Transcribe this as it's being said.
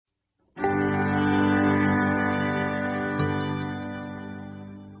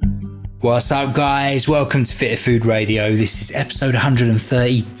What's up, guys? Welcome to Fitter Food Radio. This is episode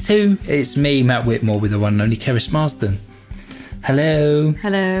 132. It's me, Matt Whitmore, with the one and only Keris Marsden. Hello.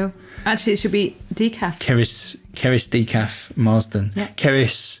 Hello. Actually, it should be decaf. Keris Decaf Marsden. Yeah.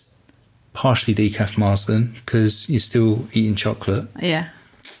 Keris partially Decaf Marsden, because you're still eating chocolate. Yeah.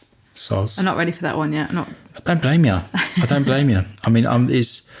 Soz. I'm not ready for that one yet. I don't blame you. I mean,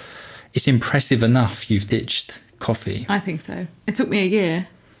 it's impressive enough you've ditched coffee. I think so. It took me a year.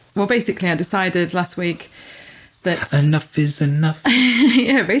 Well, basically, I decided last week that... Enough is enough.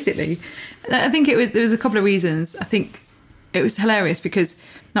 Yeah, basically. I think there was a couple of reasons. I think it was hilarious because...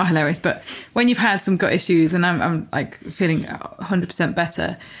 Not hilarious, but when you've had some gut issues and I'm like feeling 100%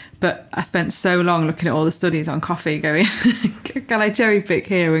 better, but I spent so long looking at all the studies on coffee going, can I cherry pick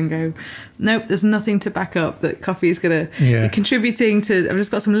here and go, nope, there's nothing to back up that coffee is going to be contributing to... I've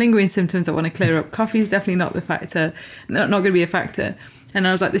just got some lingering symptoms I want to clear up. Coffee is definitely not the factor, not going to be a factor. And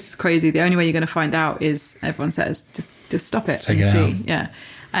I was like, this is crazy. The only way you're going to find out is, everyone says, just stop it and see. Out.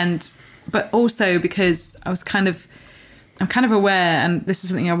 Yeah. But also because I'm kind of aware, and this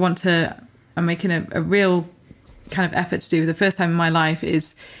is something I'm making a real kind of effort to do for the first time in my life,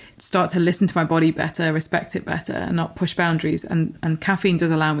 is start to listen to my body better, respect it better, and not push boundaries. And caffeine does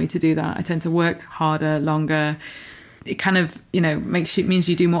allow me to do that. I tend to work harder, longer. It kind of, means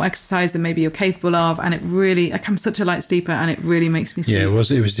you do more exercise than maybe you're capable of. And it really, I'm such a light sleeper, and it really makes me sleep. Yeah, it was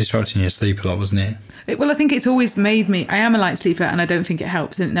disrupting your sleep a lot, wasn't it? Well, I think it's always made me, I am a light sleeper, and I don't think it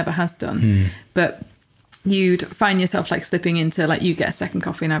helps, and it never has done. But you'd find yourself like slipping into, like, you get a second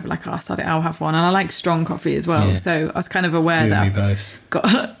coffee and I'd be like, oh, sod it, I'll have one. And I like strong coffee as well. Yeah. So I was kind of aware that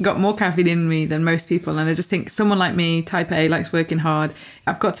I've got more caffeine in me than most people. And I just think someone like me, type A, likes working hard.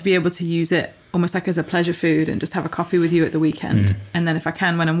 I've got to be able to use it almost like as a pleasure food and just have a coffee with you at the weekend. And then if I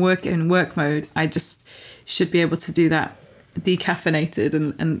can, when I'm in work mode, I just should be able to do that decaffeinated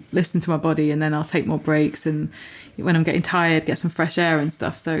and listen to my body. And then I'll take more breaks. And when I'm getting tired, get some fresh air and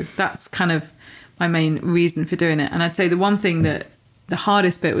stuff. So that's kind of my main reason for doing it. And I'd say the one thing that the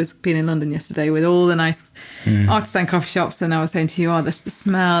hardest bit was being in London yesterday with all the nice artisan coffee shops. And I was saying to you, the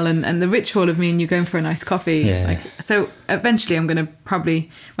smell and the ritual of me and you going for a nice coffee. Yeah. So eventually I'm going to probably,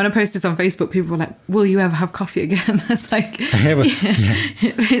 when I post this on Facebook, people were like, will you ever have coffee again? It's like, it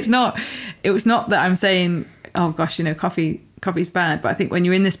was not that I'm saying, oh gosh, coffee's bad. But I think when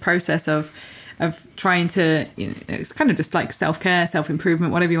you're in this process of trying to, it's kind of just like self-care,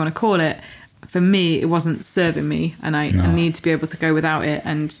 self-improvement, whatever you want to call it. For me, it wasn't serving me, and I need to be able to go without it,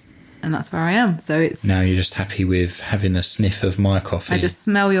 and that's where I am. So it's... Now you're just happy with having a sniff of my coffee. I just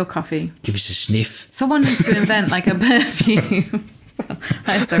smell your coffee. Give us a sniff. Someone needs to invent like a perfume.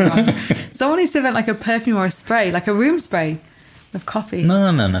 That is so wrong. Someone needs to invent like a perfume or a spray, like a room spray of coffee.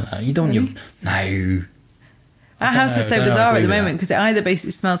 No. You don't want No. Our house is so bizarre at the moment because it either basically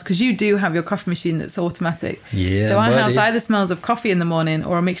smells, because you do have your coffee machine that's automatic. Yeah. So our house either smells of coffee in the morning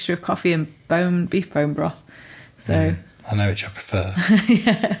or a mixture of coffee and beef bone broth. So I know which I prefer.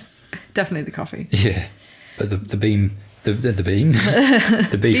 Yeah, definitely the coffee. Yeah, but the bean, the bean,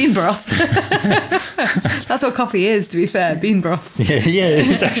 the beef. Bean broth. That's what coffee is, to be fair. Bean broth. Yeah, it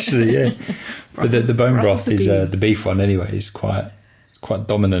is actually. Yeah, but the bone broth is the beef one anyway. Is quite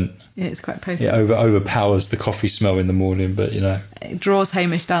dominant. Yeah, it's quite potent. It overpowers the coffee smell in the morning, but it draws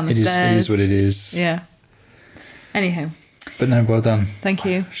Hamish down the stairs. It is what it is. Yeah. Anyhow. But no, well done. Thank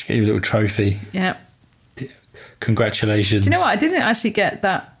you. Should get you a little trophy. Yeah. Congratulations. Do you know what? I didn't actually get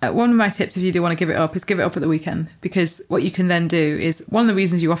that. One of my tips, if you do want to give it up, is give it up at the weekend, because what you can then do is, one of the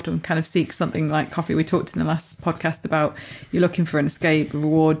reasons you often kind of seek something like coffee, we talked in the last podcast about you're looking for an escape, a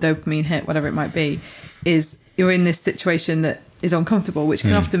reward, dopamine hit, whatever it might be, is you're in this situation that is uncomfortable, which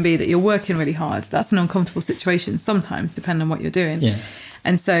can often be that you're working really hard. That's an uncomfortable situation sometimes, depending on what you're doing. Yeah.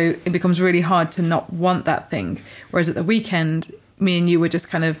 And so it becomes really hard to not want that thing. Whereas at the weekend, me and you were just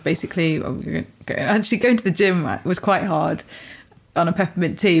kind of basically, actually going to the gym was quite hard on a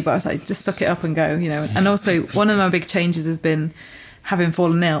peppermint tea, but I was like, just suck it up and go, And also one of my big changes has been having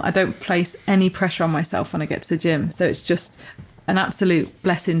fallen ill. I don't place any pressure on myself when I get to the gym. So it's just an absolute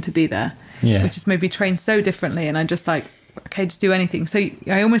blessing to be there, which has made me train so differently. And I'm just like, okay, just do anything. So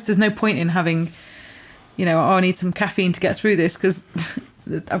there's no point in having, I need some caffeine to get through this, because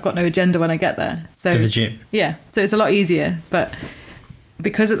I've got no agenda when I get there. So to the gym. Yeah. So it's a lot easier. But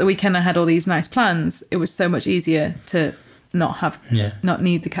because at the weekend I had all these nice plans, it was so much easier to not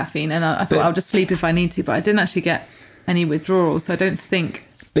need the caffeine. And I thought I'll just sleep if I need to, but I didn't actually get any withdrawal. So I don't think.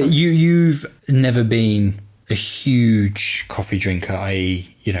 But you've never been a huge coffee drinker,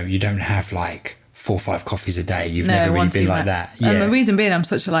 i.e., you don't have like 4 or 5 coffees a day. You've never really been like that. Yeah. And the reason being, I'm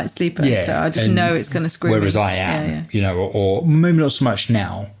such a light sleeper, so I just know it's going to screw me. Whereas I am, or maybe not so much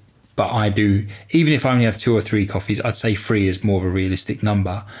now, But I do, even if I only have 2 or 3 coffees, I'd say 3 is more of a realistic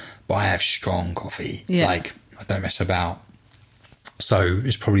number. But I have strong coffee. Yeah. Like, I don't mess about. So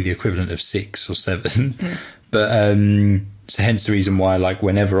it's probably the equivalent of 6 or 7. Yeah. But so hence the reason why, like,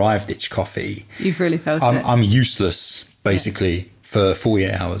 whenever I've ditched coffee, you've really felt it. I'm useless basically for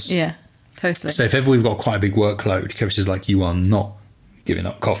 48 hours. Yeah, totally. So if ever we've got quite a big workload, Keris is like, you are not giving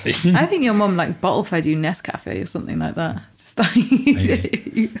up coffee. I think your mum like bottle fed you Nescafe or something like that. Just like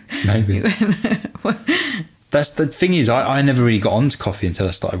maybe. That's the thing is, I never really got onto coffee until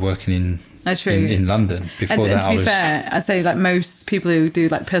I started working in London. Before that, to be fair, I'd say like most people who do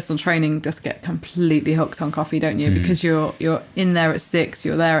like personal training just get completely hooked on coffee, don't you? Because you're in there at 6,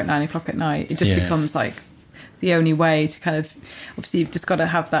 you're there at 9 o'clock at night. It just becomes like the only way to kind of, obviously you've just got to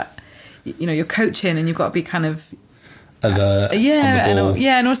have that, you know, you're coaching and you've got to be kind of alert,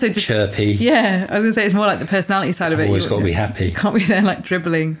 and also just chirpy. Yeah, I was gonna say it's more like the personality side of it. Always got to be happy. You can't be there like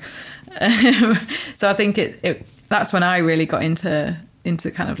dribbling. So I think that's when I really got into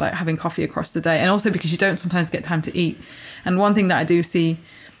kind of like having coffee across the day, and also because you don't sometimes get time to eat. And one thing that I do see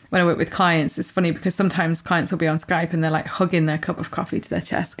when I work with clients, it's funny because sometimes clients will be on Skype and they're like hugging their cup of coffee to their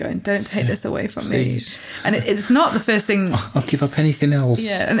chest going, don't take this away from please. me. And it's not the first thing. I'll give up anything else.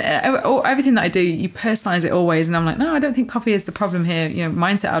 Yeah. And everything that I do, you personalize it always. And I'm like, no, I don't think coffee is the problem here. You know,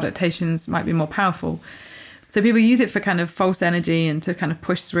 mindset adaptations might be more powerful. So people use it for kind of false energy and to kind of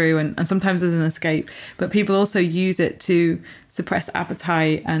push through and sometimes as an escape. But people also use it to suppress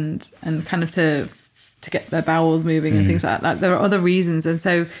appetite and kind of to get their bowels moving and things like that. There are other reasons. And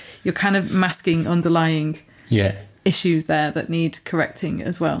so you're kind of masking underlying issues there that need correcting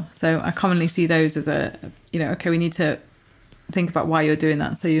as well. So I commonly see those as we need to think about why you're doing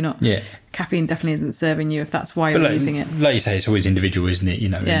that. So you're not, caffeine definitely isn't serving you if that's why you're using it. Like you say, it's always individual, isn't it? You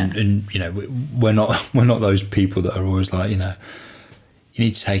know, and you know, we're not those people that are always like, you know, you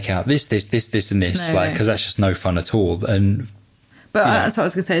need to take out this, and this, because that's just no fun at all. But that's what I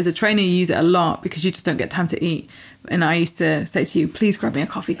was going to say. As a trainer, you use it a lot because you just don't get time to eat. And I used to say to you, please grab me a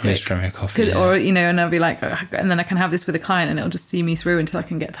coffee quick. Please grab me a coffee. Or, you know, and I'll be like, and then I can have this with a client and it'll just see me through until I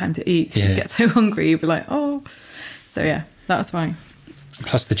can get time to eat. You get so hungry, you'll be like, oh. So, yeah, that's fine.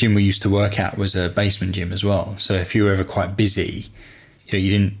 Plus, the gym we used to work at was a basement gym as well. So if you were ever quite busy, you know,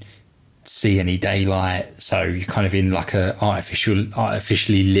 you didn't see any daylight. So you're kind of in like a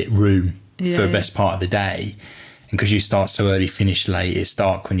artificially lit room for the best part of the day. And because you start so early, finish late, it's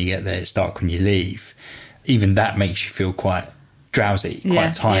dark when you get there, it's dark when you leave. Even that makes you feel quite drowsy,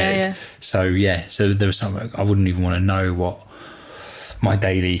 quite tired. Yeah. So there was something, I wouldn't even want to know what my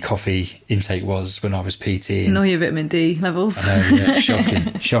daily coffee intake was when I was PT. Know your vitamin D levels. I know,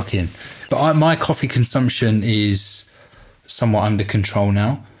 shocking. But my coffee consumption is somewhat under control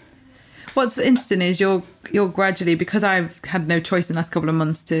now. What's interesting is you're gradually, because I've had no choice in the last couple of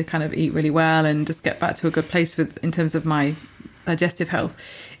months to kind of eat really well and just get back to a good place in terms of my digestive health,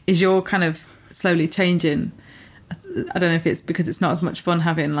 is you're kind of slowly changing. I don't know if it's because it's not as much fun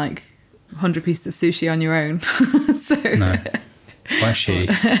having like 100 pieces of sushi on your own. No. Well, actually,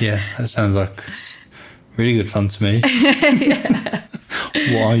 that sounds like really good fun to me.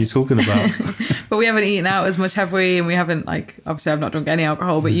 What are you talking about? But we haven't eaten out as much, have we? And we haven't, like, obviously I've not drunk any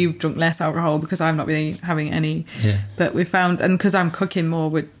alcohol, but you've drunk less alcohol because I've not been having any. Yeah. But we found, and because I'm cooking more,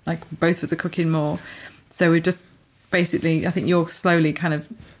 we're like both of us are cooking more. So we've just basically, I think you're slowly kind of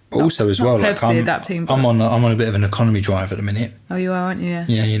also as well, like I'm adapting. I'm on a bit of an economy drive at the minute. Oh, you are, aren't you? Yeah.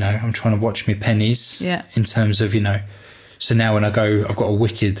 Yeah, you know, I'm trying to watch my pennies. Yeah. In terms of, you know, so now when I go, I've got a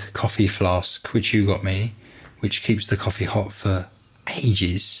wicked coffee flask, which you got me, which keeps the coffee hot for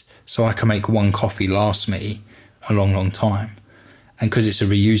ages. So I can make one coffee last me a long, long time. And because it's a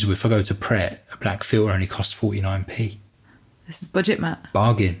reusable, if I go to Pret, a black filter only costs 49p. This is budget, Matt.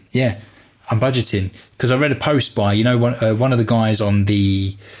 Bargain. Yeah, I'm budgeting. Because I read a post by, you know, one of the guys on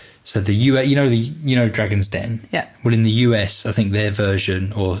the US, you know Dragon's Den? Yeah. Well, in the US, I think their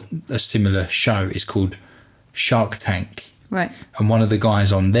version or a similar show is called Shark Tank. Right. And one of the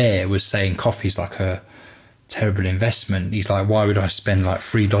guys on there was saying coffee's like a terrible investment. He's like, why would I spend like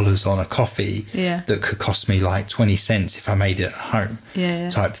 $3 on a coffee that could cost me like 20 cents if I made it at home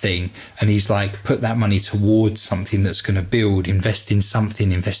type thing. And he's like, put that money towards something that's going to build, invest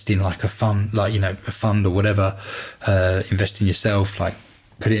in like a fund, like, you know, a fund or whatever, invest in yourself, like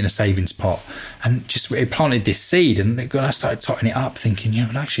put it in a savings pot. And just it planted this seed. And I started totting it up thinking, you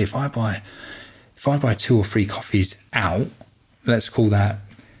know, actually if I buy 2 or 3 coffees out, let's call that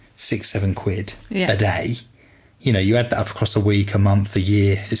 6-7 quid a day. You know, you add that up across a week, a month, a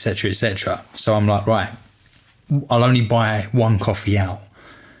year, etc., etc. So I'm like, right, I'll only buy one coffee out.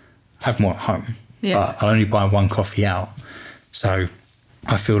 I have more at home, but I'll only buy one coffee out. So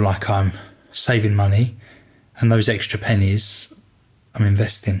I feel like I'm saving money, and those extra pennies I'm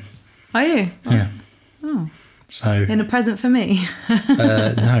investing. Are you? Yeah. Oh. So in a present for me?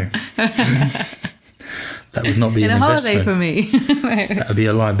 No. That would not be in an a holiday investment. for me. That would be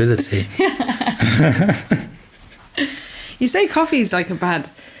a liability. You say coffee is like a bad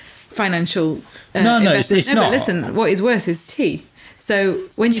financial No, investment. it's not. But listen, what is worse is tea. So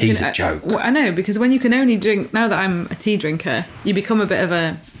when you Tea's can, a joke. I know, because when you can only drink, now that I'm a tea drinker, you become a bit of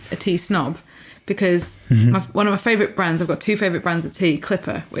a tea snob. Because one of my favourite brands, I've got two favourite brands of tea,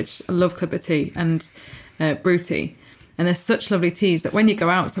 Clipper, which I love Clipper tea, and Brew Tea. And they're such lovely teas that when you go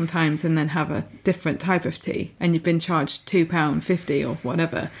out sometimes and then have a different type of tea and you've been charged £2.50 or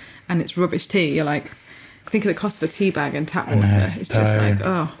whatever, and it's rubbish tea, you're like, think of the cost of a tea bag and tap water. It's just like,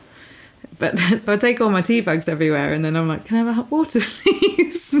 oh. But so I take all my tea bags everywhere and then I'm like, can I have a hot water,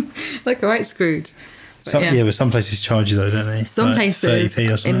 please? Like a right Scrooge. But some places charge you though, don't they? Some like places.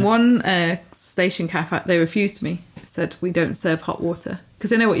 30p or something. In one station cafe, they refused me. Said, we don't serve hot water. Because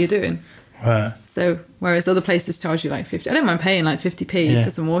they know what you're doing. Right. So, whereas other places charge you like 50. I don't mind paying like 50p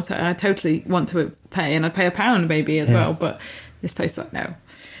for some water. I totally want to pay, and I'd pay £1 maybe as well. But this place like, no.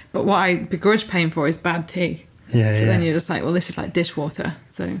 But what I begrudge paying for is bad tea. Yeah, so then you're just like, well, this is like dishwater.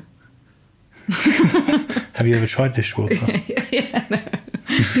 So. Have you ever tried dishwater? Yeah, no.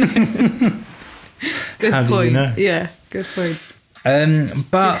 Good How point. do you know? Yeah, good point.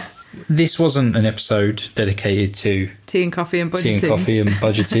 But this wasn't an episode dedicated to tea and coffee and budgeting. Tea and coffee and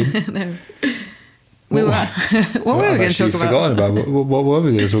budgeting. No. What were we going to talk about? Forgotten about. What were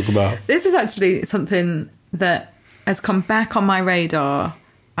we going to talk about? This is actually something that has come back on my radar,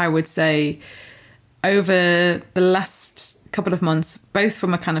 I would say, over the last couple of months, both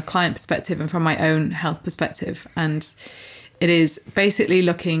from a kind of client perspective and from my own health perspective. And it is basically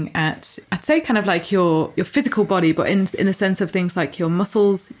looking at, I'd say, kind of like your physical body, but in the sense of things like your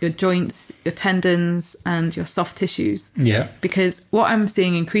muscles, your joints, your tendons, and your soft tissues. Yeah. Because what I'm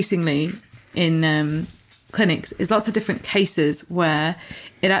seeing increasingly in clinics is lots of different cases where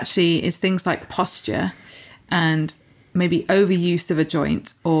it actually is things like posture and maybe overuse of a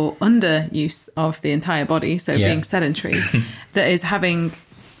joint or underuse of the entire body, so being sedentary, that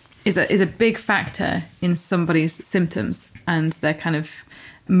is a big factor in somebody's symptoms and their kind of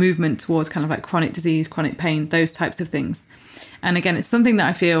movement towards kind of like chronic disease, chronic pain, those types of things. And again, it's something that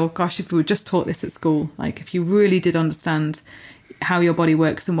I feel, gosh, if we were just taught this at school, like if you really did understand how your body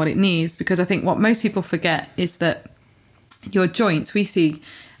works and what it needs, because I think what most people forget is that your joints, we see,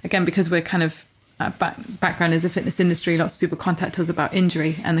 again, because we're kind of background is a fitness industry, lots of people contact us about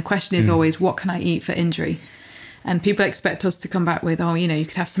injury, and the question is always, what can I eat for injury? And people expect us to come back with, oh, you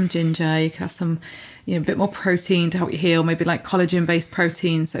could have some ginger, you could have some, a bit more protein to help you heal, maybe like collagen-based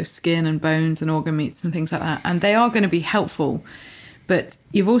protein, so skin and bones and organ meats and things like that. And they are going to be helpful, but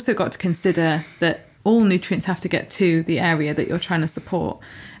you've also got to consider that all nutrients have to get to the area that you're trying to support.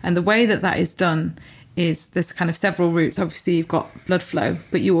 And the way that is done is there's kind of several routes. Obviously, you've got blood flow,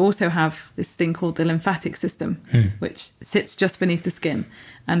 but you also have this thing called the lymphatic system, which sits just beneath the skin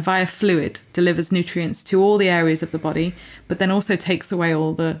and via fluid delivers nutrients to all the areas of the body, but then also takes away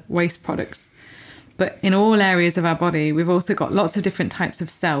all the waste products. But in all areas of our body, we've also got lots of different types of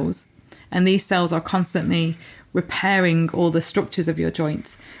cells, and these cells are constantly repairing all the structures of your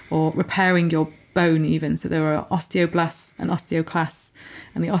joints or repairing your bone even. So there are osteoblasts and osteoclasts,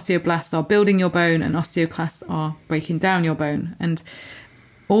 and the osteoblasts are building your bone and osteoclasts are breaking down your bone. And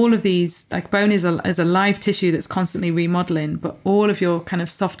all of these, like bone is a live tissue that's constantly remodeling, but all of your kind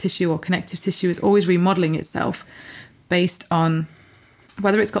of soft tissue or connective tissue is always remodeling itself based on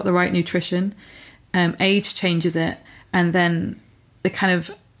whether it's got the right nutrition, age changes it, and then the kind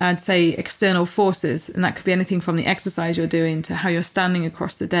of, I'd say, external forces, and that could be anything from the exercise you're doing to how you're standing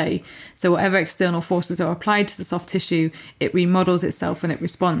across the day. So whatever external forces are applied to the soft tissue, it remodels itself and it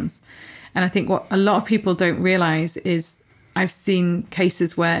responds. And I think what a lot of people don't realise is I've seen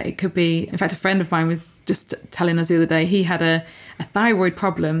cases where it could be, in fact, a friend of mine was just telling us the other day, he had a thyroid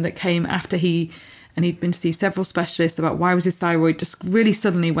problem that came after he'd been to see several specialists about why was his thyroid just really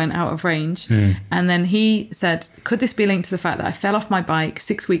suddenly went out of range. And then he said, could this be linked to the fact that I fell off my bike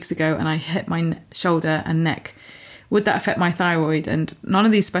 6 weeks ago and I hit my shoulder and neck? Would that affect my thyroid? And none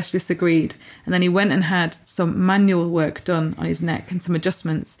of these specialists agreed. And then he went and had some manual work done on his neck and some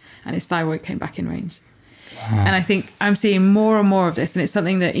adjustments, and his thyroid came back in range. Wow. And I think I'm seeing more and more of this. And it's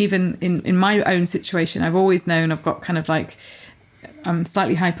something that even in my own situation, I've always known I've got kind of like, I'm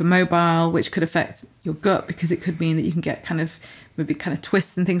slightly hypermobile, which could affect your gut, because it could mean that you can get kind of maybe kind of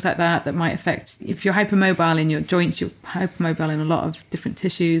twists and things like that might affect, if you're hypermobile in your joints, you're hypermobile in a lot of different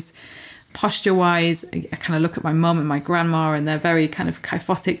tissues. posture wise, I kind of look at my mum and my grandma, and they're very kind of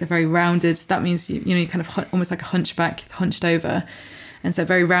kyphotic, they're very rounded. That means you kind of almost like a hunchback, hunched over, and so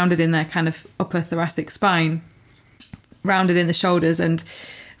very rounded in their kind of upper thoracic spine, rounded in the shoulders. And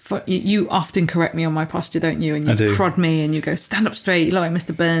you often correct me on my posture, don't you? And you prod me and you go, stand up straight, you look like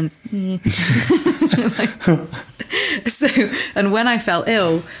Mr. Burns. So, and when I fell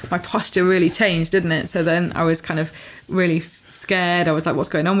ill, my posture really changed, didn't it? So then I was kind of really scared. I was like, what's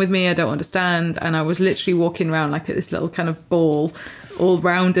going on with me? I don't understand. And I was literally walking around like this little kind of ball, all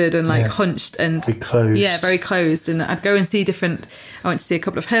rounded and like hunched and very closed. Yeah, very closed. And I'd go and see I went to see a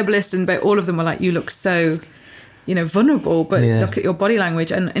couple of herbalists, and all of them were like, you look so, vulnerable, but look at your body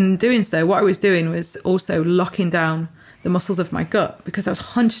language. And in doing so, what I was doing was also locking down the muscles of my gut, because I was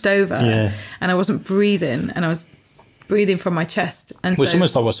hunched over and I wasn't breathing, and I was breathing from my chest. And it's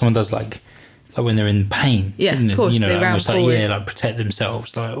almost like what someone does like when they're in pain. Yeah, of course. They almost forward. like protect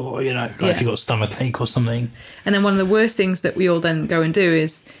themselves, like, or if you've got stomach ache or something. And then one of the worst things that we all then go and do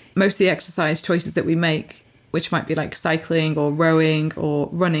is most of the exercise choices that we make, which might be like cycling or rowing or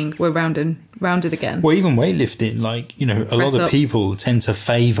running, we're rounded again. Well, even weightlifting, a lot of people tend to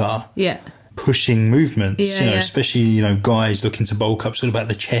favour pushing movements, especially, guys looking to bulk up, sort of about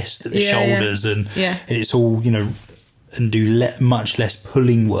the chest, the shoulders, and it's all, and do much less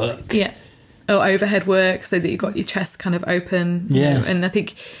pulling work. Yeah. Or overhead work, so that you've got your chest kind of open. Yeah. And I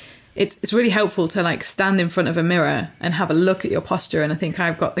think it's really helpful to like stand in front of a mirror and have a look at your posture. And I think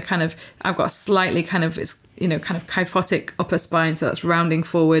I've got a slightly kind of, kind of kyphotic upper spine, so that's rounding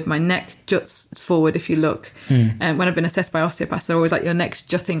forward. My neck juts forward if you look. And when I've been assessed by osteopaths, they're always like your neck's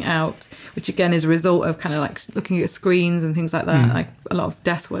jutting out, which again is a result of kind of like looking at screens and things like that, like a lot of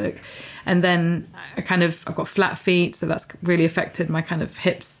death work. And then I've got flat feet, so that's really affected my kind of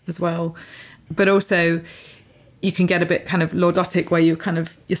hips as well. But also you can get a bit kind of lordotic, where your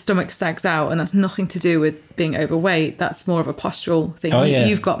stomach sags out, and that's nothing to do with being overweight. That's more of a postural thing.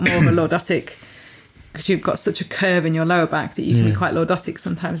 You've got more of a lordotic, because you've got such a curve in your lower back that you can be quite lordotic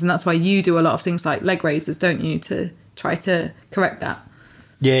sometimes. And that's why you do a lot of things like leg raises, don't you, to try to correct that?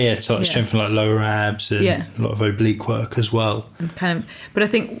 To strengthen like lower abs and a lot of oblique work as well. But I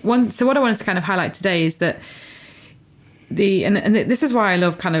think what I wanted to kind of highlight today is that this is why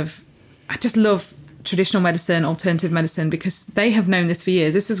I just love traditional medicine, alternative medicine, because they have known this for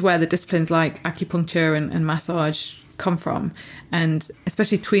years. This is where the disciplines like acupuncture and massage come from, and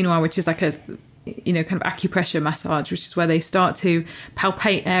especially Tuy Noir, which is like a kind of acupressure massage, which is where they start to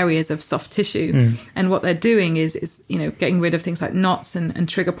palpate areas of soft tissue. And what they're doing is getting rid of things like knots and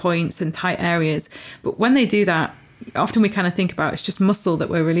trigger points and tight areas. But when they do that, often we kind of think about it's just muscle that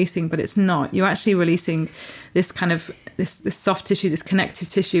we're releasing, but it's not. You're actually releasing this kind of this soft tissue, this connective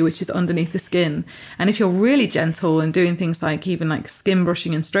tissue, which is underneath the skin. And if you're really gentle and doing things like even like skin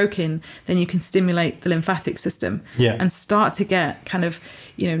brushing and stroking, then you can stimulate the lymphatic system and start to get kind of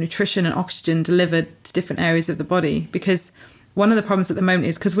nutrition and oxygen delivered to different areas of the body. Because one of the problems at the moment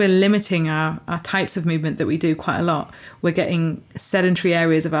is because we're limiting our types of movement that we do quite a lot, we're getting sedentary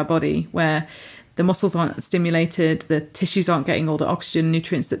areas of our body where the muscles aren't stimulated, the tissues aren't getting all the oxygen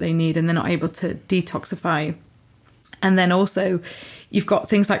nutrients that they need, and they're not able to detoxify. And then also you've got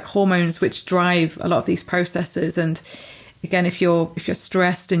things like hormones which drive a lot of these processes. And again, if you're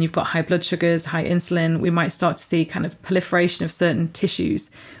stressed and you've got high blood sugars, high insulin, we might start to see kind of proliferation of certain tissues,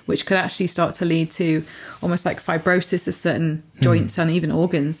 which could actually start to lead to almost like fibrosis of certain joints and even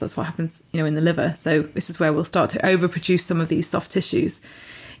organs. That's what happens, in the liver. So this is where we'll start to overproduce some of these soft tissues.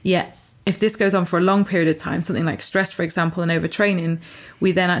 Yet, if this goes on for a long period of time, something like stress, for example, and overtraining,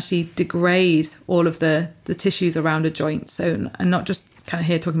 we then actually degrade all of the tissues around a joint. So, and not just kind of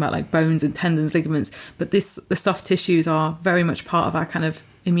here talking about like bones and tendons, ligaments, but the soft tissues are very much part of our kind of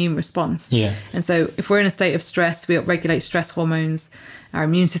immune response. Yeah. And so if we're in a state of stress, we upregulate stress hormones, our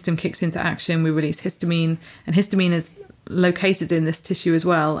immune system kicks into action, we release histamine, and histamine is located in this tissue as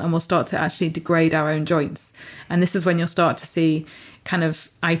well, and we'll start to actually degrade our own joints. And this is when you'll start to see kind of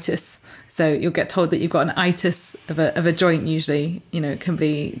itis. So you'll get told that you've got an itis of a joint usually. It can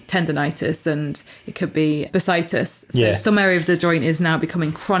be tendonitis and it could be bursitis. So some area of the joint is now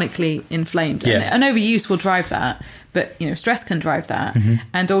becoming chronically inflamed. Yeah. And overuse will drive that. But, stress can drive that.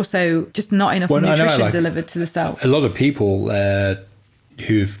 And also just not enough nutrition delivered to the cell. A lot of people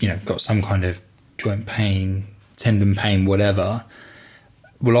who've, got some kind of joint pain, tendon pain, whatever,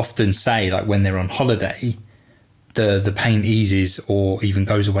 will often say, like when they're on holiday, the pain eases or even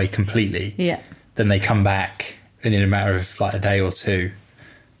goes away completely. Yeah. Then they come back, and in a matter of like a day or two,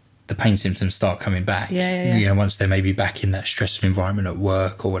 the pain symptoms start coming back. Yeah. Once they're maybe back in that stressful environment at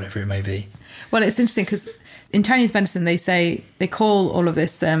work or whatever it may be. Well, it's interesting because in Chinese medicine, they call all of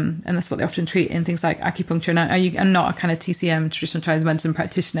this, and that's what they often treat in things like acupuncture. Now, I'm not a kind of TCM, traditional Chinese medicine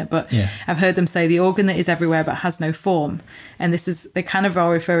practitioner, but I've heard them say the organ that is everywhere but has no form. And they kind of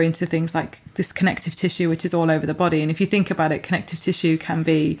are referring to things like this connective tissue, which is all over the body. And if you think about it, connective tissue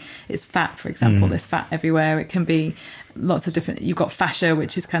it's fat, for example. There's fat everywhere. It can be lots of different, you've got fascia,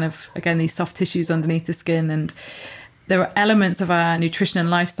 which is kind of, again, these soft tissues underneath the skin. And there are elements of our nutrition and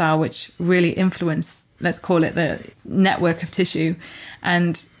lifestyle which really influence, let's call it, the network of tissue.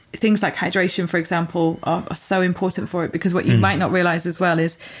 And things like hydration, for example, are so important for it, because what you might not realize as well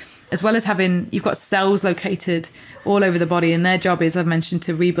as having, you've got cells located all over the body, and their job is, I've mentioned,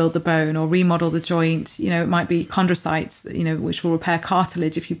 to rebuild the bone or remodel the joint. It might be chondrocytes, which will repair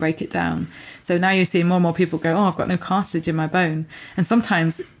cartilage if you break it down. So now you're seeing more and more people go, I've got no cartilage in my bone. And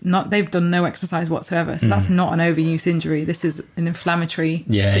sometimes they've done no exercise whatsoever. So that's not an overuse injury. This is an inflammatory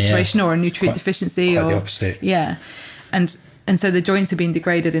situation or a nutrient deficiency. Quite the opposite. Yeah. And so the joints are being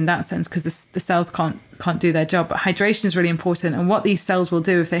degraded in that sense, because the cells can't do their job. But hydration is really important. And what these cells will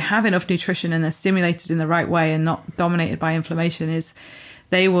do, if they have enough nutrition and they're stimulated in the right way and not dominated by inflammation, is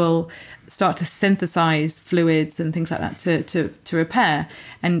they will start to synthesize fluids and things like that to repair.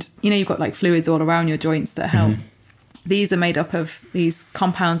 And, you've got like fluids all around your joints that help. These are made up of these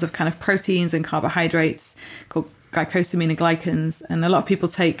compounds of kind of proteins and carbohydrates called glycosamine and glycans. And a lot of people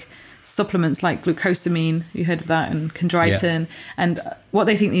take supplements like glucosamine, you heard of that, and chondroitin. And what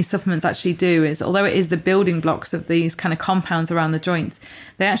they think these supplements actually do is, although it is the building blocks of these kind of compounds around the joints,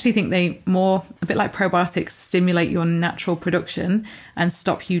 they actually think they more, a bit like probiotics, stimulate your natural production and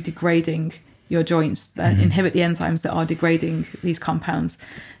stop you degrading your joints, that inhibit the enzymes that are degrading these compounds.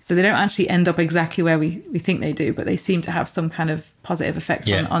 So they don't actually end up exactly where we think they do, but they seem to have some kind of positive effect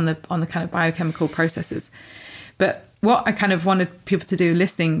on the kind of biochemical processes. But what I kind of wanted people to do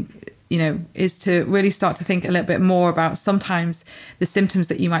listening, is to really start to think a little bit more about sometimes the symptoms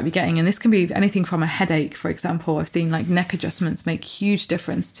that you might be getting. And this can be anything from a headache, for example. I've seen like neck adjustments make huge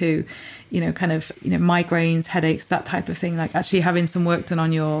difference to, migraines, headaches, that type of thing. Like actually having some work done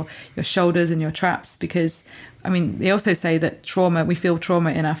on your shoulders and your traps, because they also say that we feel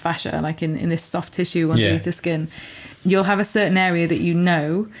trauma in our fascia, like in this soft tissue underneath the skin. You'll have a certain area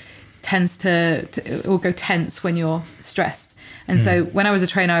that tends to will go tense when you're stressed. And so when I was a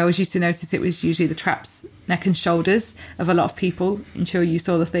trainer, I always used to notice it was usually the traps, neck and shoulders of a lot of people. I'm sure you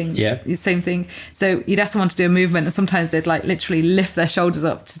saw the same thing. So you'd ask someone to do a movement, and sometimes they'd like literally lift their shoulders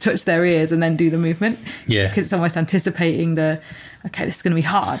up to touch their ears and then do the movement. Yeah. Because it's almost anticipating this is going to be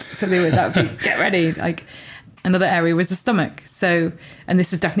hard. So that would be, get ready. Like another area was the stomach. So, and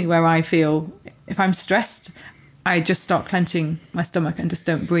this is definitely where I feel if I'm stressed, I just start clenching my stomach and just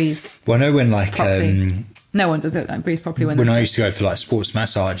don't breathe. Well, I know when no one does it, like breathe properly when I used to go for like sports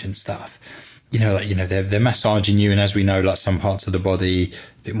massage and stuff, they're massaging you, and as we know, like some parts of the body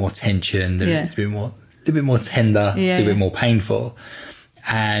a bit more tension, a little bit more tender, a little bit more painful,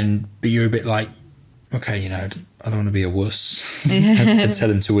 but you're a bit like, okay, I don't want to be a wuss and tell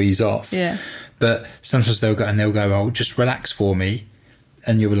them to ease off. Yeah. But sometimes they'll go, oh, just relax for me,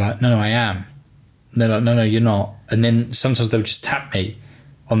 and you'll be like, no, I am. And they're like, no, you're not. And then sometimes they'll just tap me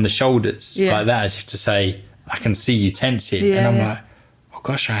on the shoulders like that, as if to say, I can see you tensing. And I'm like, oh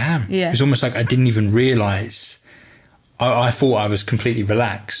gosh, I am. It's almost like I didn't even realise. I thought I was completely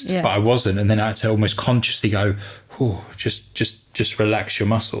relaxed, but I wasn't. And then I had to almost consciously go, oh, just relax your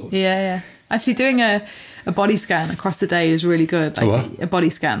muscles. Actually doing a body scan across the day is really good, like a body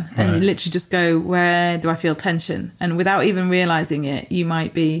scan. And you literally just go, where do I feel tension? And without even realising it, you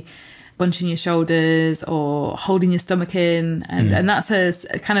might be bunching your shoulders or holding your stomach in, and that's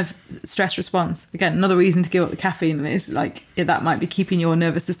a kind of stress response. Again, another reason to give up the caffeine is like that might be keeping your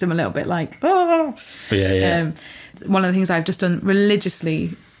nervous system a little bit like, oh. One of the things I've just done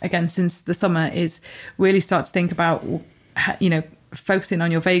religiously again since the summer is really start to think about focusing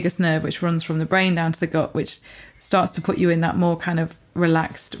on your vagus nerve, which runs from the brain down to the gut, which starts to put you in that more kind of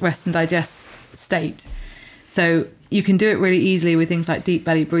relaxed rest and digest state. So you can do it really easily with things like deep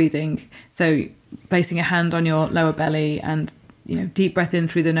belly breathing. So placing a hand on your lower belly and, deep breath in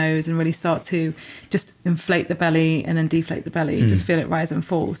through the nose and really start to just inflate the belly and then deflate the belly. Just feel it rise and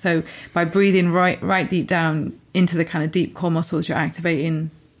fall. So by breathing right deep down into the kind of deep core muscles, you're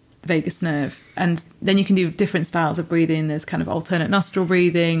activating the vagus nerve. And then you can do different styles of breathing. There's kind of alternate nostril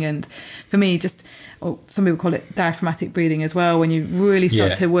breathing. And for me, some people call it diaphragmatic breathing as well, when you really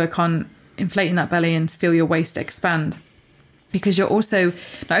start to work on inflating that belly and feel your waist expand, because you're also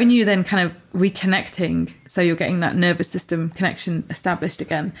not only you then kind of reconnecting, so you're getting that nervous system connection established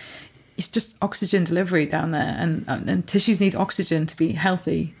again. It's just oxygen delivery down there, and tissues need oxygen to be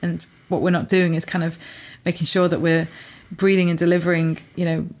healthy. And what we're not doing is kind of making sure that we're breathing and delivering, you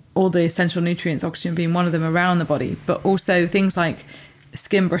know, all the essential nutrients, oxygen being one of them, around the body, but also things like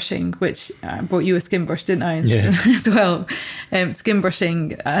skin brushing, which I brought you a skin brush, didn't I? Yeah. As well. Skin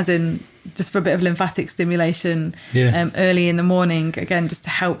brushing, as in just for a bit of lymphatic stimulation early in the morning, again, just to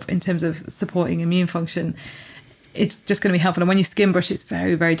help in terms of supporting immune function. It's just going to be helpful. And when you skin brush, it's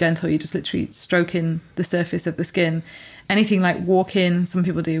very, very gentle. You're just literally stroking the surface of the skin. Anything like walking, some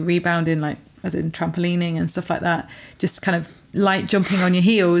people do rebounding, like as in trampolining and stuff like that, just kind of light jumping on your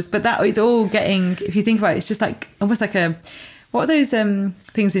heels. But that is all getting, if you think about it, it's just like almost like a, what are those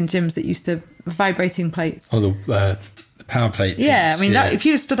things in gyms that used to, vibrating plates? Oh, the power plate. Yeah, things. I mean, that, if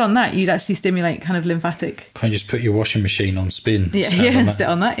you just stood on that, you'd actually stimulate kind of lymphatic. Can you just put your washing machine on spin? Yeah, sit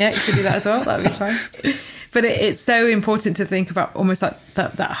on that. Yeah, you could do that as well. That would be fine. But it's so important to think about almost like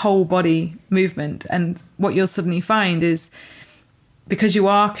that whole body movement. And what you'll suddenly find is, because you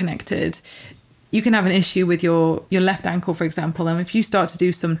are connected, you can have an issue with your left ankle, for example. And if you start to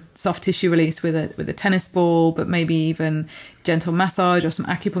do some soft tissue release with a tennis ball, but maybe even gentle massage or some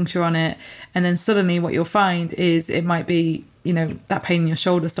acupuncture on it, and then suddenly what you'll find is it might be, you know, that pain in your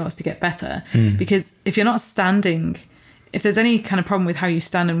shoulder starts to get better. Because if you're not standing, if there's any kind of problem with how you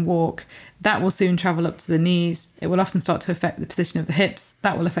stand and walk, that will soon travel up to the knees. It will often start to affect the position of the hips.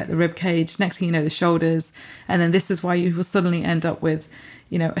 That will affect the rib cage. Next thing you know, the shoulders. And then this is why you will suddenly end up with,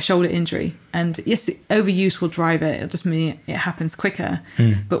 you know, a shoulder injury. And yes, overuse will drive it. It'll just mean it happens quicker.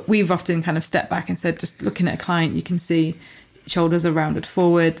 But we've often kind of stepped back and said, just looking at a client, you can see shoulders are rounded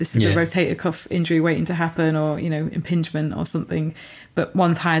forward. This is a rotator cuff injury waiting to happen, or, you know, impingement or something. But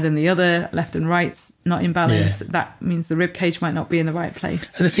one's higher than the other, left and right's not in balance. That means the rib cage might not be in the right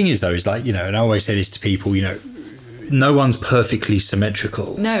place. And the thing is, though, is like, you know, and I always say this to people, you know, no one's perfectly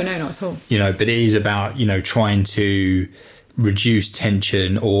symmetrical. No, not at all. You know, but it is about, you know, trying to reduce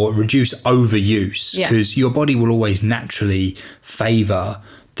tension or reduce overuse, because your body will always naturally favour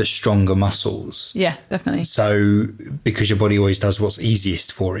the stronger muscles. Yeah, definitely. So, because your body always does what's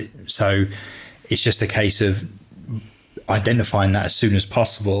easiest for it. So it's just a case of identifying that as soon as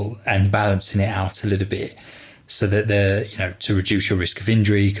possible and balancing it out a little bit, so that they're, you know, to reduce your risk of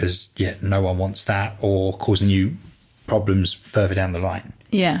injury, because no one wants that, or causing you problems further down the line.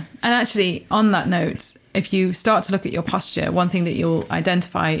 Yeah. And actually, on that note, if you start to look at your posture, one thing that you'll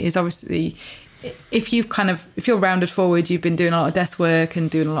identify is obviously, if you're rounded forward, you've been doing a lot of desk work and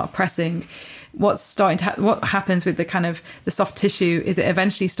doing a lot of pressing, what happens with the kind of the soft tissue is it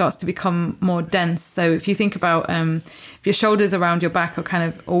eventually starts to become more dense. So if you think about if your shoulders around your back are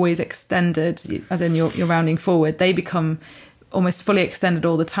kind of always extended, as in you're rounding forward, they become almost fully extended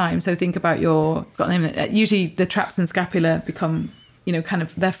all the time. So think about usually the traps and scapula become, you know, kind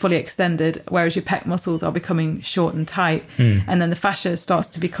of, they're fully extended, whereas your pec muscles are becoming short and tight. And then the fascia starts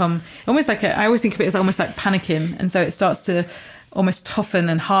to become almost like I always think of it as almost like panicking. And so it starts to almost toughen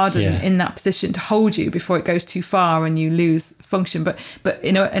and harden in that position to hold you before it goes too far and you lose function. But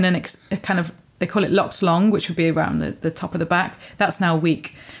you know, in a kind of, they call it locked long, which would be around the top of the back. That's now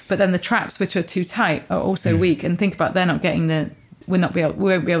weak. But then the traps, which are too tight, are also weak. And think about, they're not getting we won't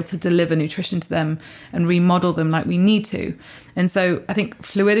be able to deliver nutrition to them and remodel them like we need to. And so I think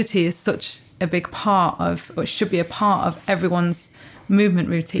fluidity is such a big part of, or it should be a part of everyone's movement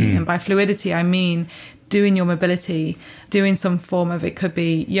routine. And by fluidity, I mean doing your mobility, doing some form of, it could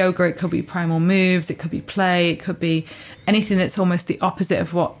be yoga, it could be primal moves, it could be play, it could be anything that's almost the opposite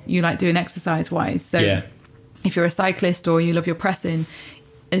of what you like doing exercise wise. So if you're a cyclist or you love your pressing,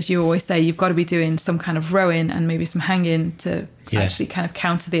 as you always say, you've got to be doing some kind of rowing and maybe some hanging to actually kind of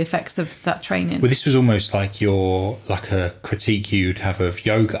counter the effects of that training. Well, this was almost like a critique you'd have of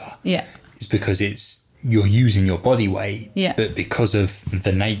yoga. Yeah. It's because you're using your body weight, but because of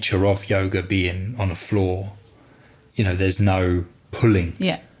the nature of yoga being on a floor, you know, there's no pulling.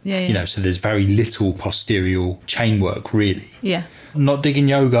 Yeah. You know, so there's very little posterior chain work, really. Yeah. Not digging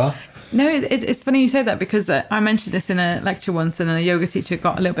yoga. No, it's funny you say that, because I mentioned this in a lecture once, and a yoga teacher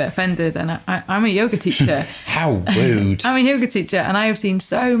got a little bit offended. And I'm a yoga teacher. How rude. I'm a yoga teacher, and I have seen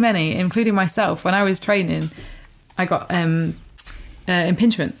so many, including myself. When I was training, I got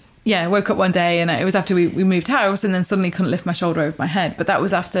impingement. Yeah, I woke up one day, and it was after we moved house, and then suddenly couldn't lift my shoulder over my head. But that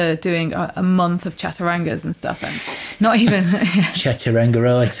was after doing a month of chaturangas and stuff, and not even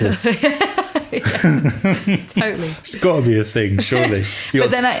chaturangaritis. Totally. It's got to be a thing, surely. You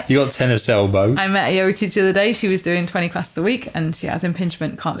got tennis elbow. I met a yoga teacher the other day. She was doing 20 classes a week, and she has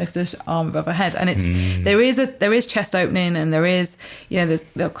impingement, can't lift her arm above her head. And there is chest opening, and there is,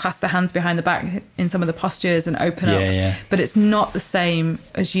 they'll clasp the hands behind the back in some of the postures and open up. Yeah. But it's not the same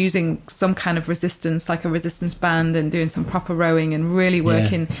as using some kind of resistance, like a resistance band, and doing some proper rowing and really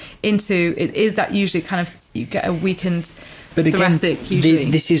working into it. Is that usually kind of, you get a weakened thoracic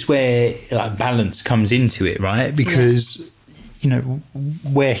usually. This is where like balance comes into it, right? Because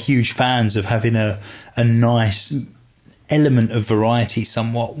we're huge fans of having a nice element of variety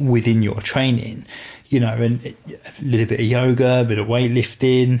somewhat within your training, and a little bit of yoga, a bit of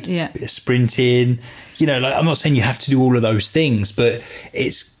weightlifting, a bit of sprinting. I'm not saying you have to do all of those things, but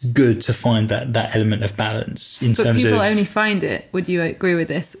it's good to find that element of balance in terms of... But people only find it, would you agree with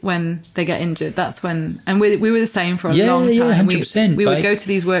this, when they get injured? That's when... And we were the same for a long time. Yeah, 100%. We would go to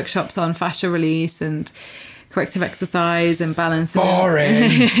these workshops on fascia release and corrective exercise and balance.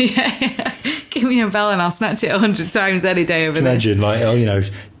 Boring. Give me a bell and I'll snatch it 100 times any day over this.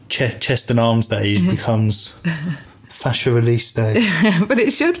 Imagine, chest and arms day becomes... fascia release day. But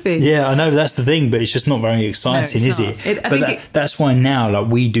it should be. Yeah, I know, that's the thing, but it's just not very exciting, is it? That's why now,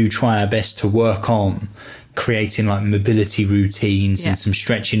 we do try our best to work on creating mobility routines and some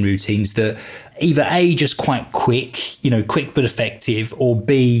stretching routines that either A, just quite quick but effective, or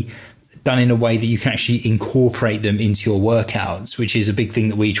B, done in a way that you can actually incorporate them into your workouts, which is a big thing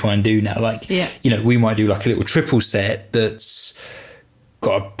that we try and do now. We might do a little triple set that's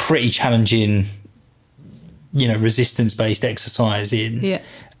got a pretty challenging resistance-based exercise in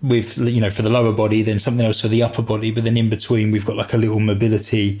with, for the lower body, then something else for the upper body, but then in between we've got a little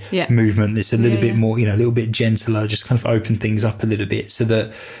mobility movement that's a little bit more, a little bit gentler, just kind of open things up a little bit so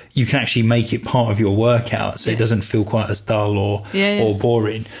that you can actually make it part of your workout, so it doesn't feel quite as dull or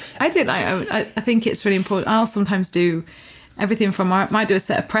boring. I think it's really important. I'll sometimes do everything from, I might do a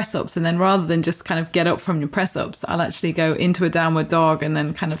set of press-ups, and then rather than just kind of get up from your press-ups, I'll actually go into a downward dog and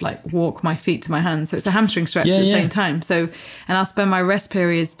then kind of walk my feet to my hands. So it's a hamstring stretch at the same time. So, and I'll spend my rest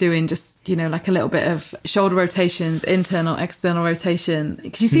periods doing just, a little bit of shoulder rotations, internal, external rotation.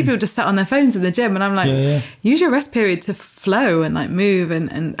 Because you see people just sat on their phones in the gym, and I'm like, use your rest period to flow and move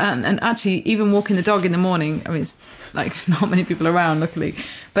and actually even walking the dog in the morning. I mean, it's not many people around, luckily,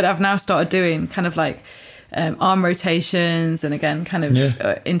 but I've now started doing kind of arm rotations, and again kind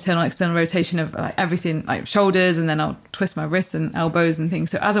of internal, external rotation of everything, shoulders, and then I'll twist my wrists and elbows and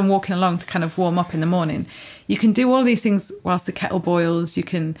things. So as I'm walking along to kind of warm up in the morning, you can do all these things whilst the kettle boils. You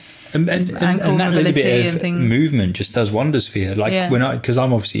can and that little bit of movement just does wonders for you. Because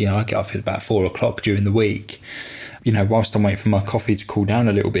I'm obviously I get up at about 4:00 during the week. Whilst I'm waiting for my coffee to cool down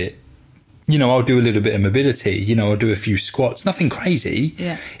a little bit, I'll do a little bit of mobility, I'll do a few squats, nothing crazy.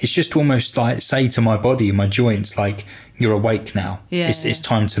 Yeah. It's just almost say to my body and my joints, you're awake now. It's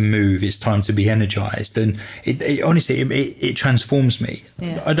time to move. It's time to be energized. And it honestly, it transforms me.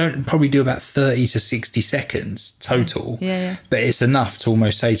 Yeah. I don't probably do about 30 to 60 seconds total. Yeah. But it's enough to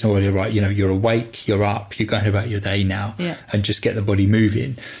almost say to my body, right, you're awake, you're up, you're going about your day now, and just get the body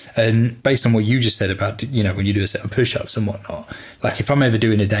moving. And based on what you just said about, when you do a set of push-ups and whatnot, if I'm ever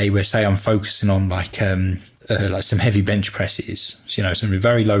doing a day where, say, I'm focusing on some heavy bench presses, some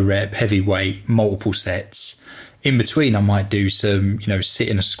very low rep, heavy weight, multiple sets. In between, I might do some, sit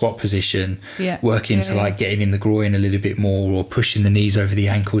in a squat position, work into getting in the groin a little bit more, or pushing the knees over the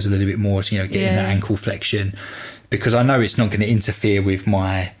ankles a little bit more, getting that ankle flexion, because I know it's not going to interfere with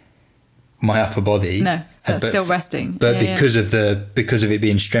my upper body. No, so it's still resting. But because of it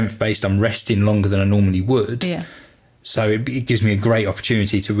being strength based, I'm resting longer than I normally would. Yeah. So it gives me a great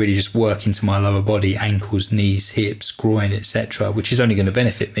opportunity to really just work into my lower body, ankles, knees, hips, groin, etc., which is only going to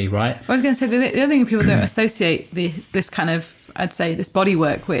benefit me, right? I was going to say, the other thing people don't associate this kind of, I'd say, this body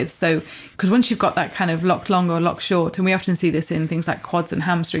work with. So, because once you've got that kind of locked long or locked short, and we often see this in things like quads and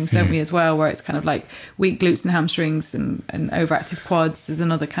hamstrings, don't we, as well, where it's kind of weak glutes and hamstrings and overactive quads is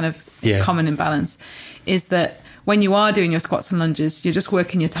another kind of common imbalance, is that when you are doing your squats and lunges, you're just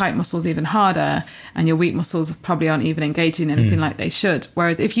working your tight muscles even harder, and your weak muscles probably aren't even engaging anything like they should.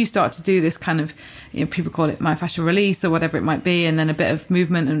 Whereas if you start to do this kind of, people call it myofascial release or whatever it might be, and then a bit of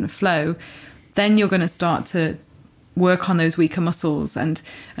movement and flow, then you're going to start to work on those weaker muscles. And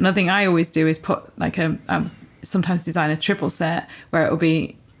another thing I always do is put sometimes design a triple set where it will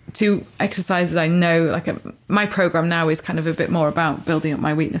be 2 exercises I know, my program now is kind of a bit more about building up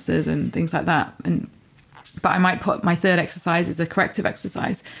my weaknesses and things like that. But I might put my 3rd exercise as a corrective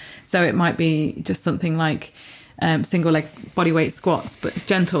exercise. So it might be just something like single leg bodyweight squats, but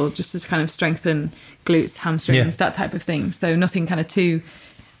gentle, just to kind of strengthen glutes, hamstrings, that type of thing. So nothing kind of too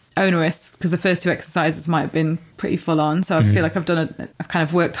onerous because the first 2 exercises might have been pretty full on. So I feel like I've kind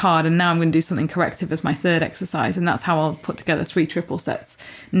of worked hard, and now I'm going to do something corrective as my 3rd exercise. And that's how I'll put together 3 triple sets,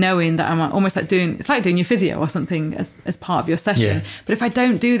 knowing that I'm almost like it's like doing your physio or something as part of your session. Yeah. But if I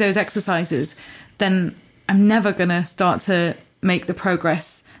don't do those exercises, then I'm never going to start to make the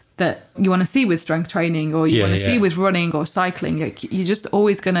progress that you want to see with strength training, or you want to see with running or cycling. You're just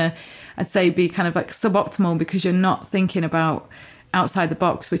always going to, I'd say, be kind of like suboptimal because you're not thinking about outside the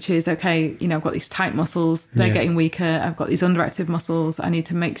box, which is, okay, you know, I've got these tight muscles, they're getting weaker, I've got these underactive muscles, I need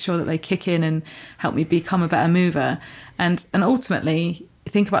to make sure that they kick in and help me become a better mover. And ultimately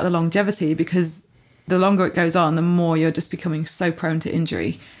think about the longevity, because the longer it goes on, the more you're just becoming so prone to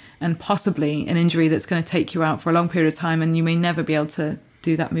injury, and possibly an injury that's going to take you out for a long period of time, and you may never be able to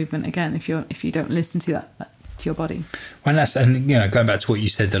do that movement again if you don't listen to that to your body. Well, and you know, going back to what you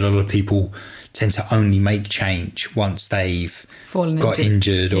said, that a lot of people tend to only make change once they've got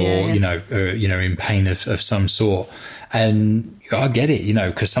injured or you know in pain of some sort. And I get it, you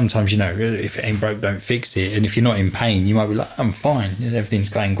know, because sometimes, you know, if it ain't broke, don't fix it. And if you're not in pain, you might be like, I'm fine, everything's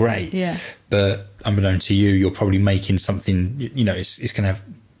going great. Yeah. But unbeknown to you, you're probably making something, you know, it's going to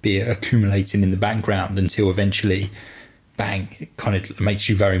be accumulating in the background until eventually, bang, it kind of makes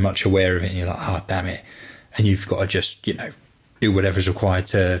you very much aware of it. And you're like, oh, damn it. And you've got to just, you know, do whatever's required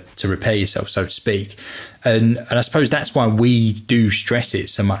to repair yourself, so to speak. And I suppose that's why we do stress it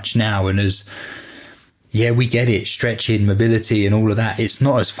so much now. And we get it, stretching, mobility and all of that. It's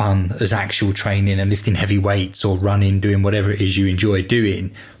not as fun as actual training and lifting heavy weights or running, doing whatever it is you enjoy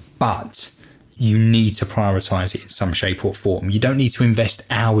doing. But you need to prioritize it in some shape or form. You don't need to invest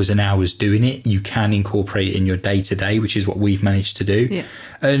hours and hours doing it. You can incorporate it in your day to day, which is what we've managed to do. Yeah.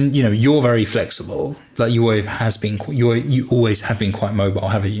 And, you know, you're very flexible. Like you always have been quite mobile,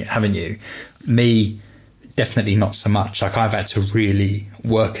 haven't you? Me, definitely not so much. Like I've had to really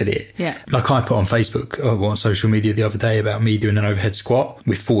work at it. Yeah. Like I put on Facebook or on social media the other day about me doing an overhead squat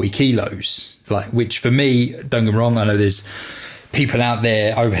with 40 kilos, like, which for me, don't get me wrong, I know there's people out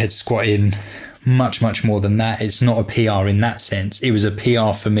there overhead squatting much, much more than that. It's not a PR in that sense. It was a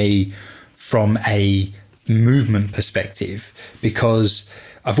PR for me from a movement perspective, because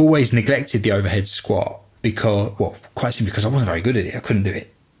I've always neglected the overhead squat quite simply because I wasn't very good at it. I couldn't do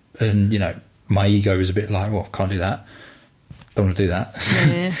it. And, you know, my ego was a bit like, well, can't do that. Don't want to do that.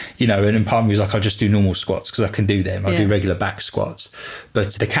 Yeah. You know, and part of me was like, I'll just do normal squats because I can do them. I'll do regular back squats.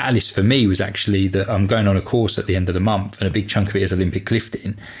 But the catalyst for me was actually that I'm going on a course at the end of the month, and a big chunk of it is Olympic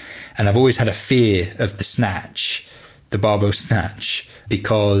lifting. And I've always had a fear of the snatch, the barbell snatch,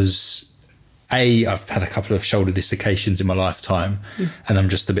 because I've had a couple of shoulder dislocations in my lifetime, and I'm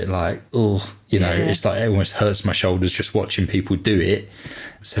just a bit like, oh, you know, it's like it almost hurts my shoulders just watching people do it.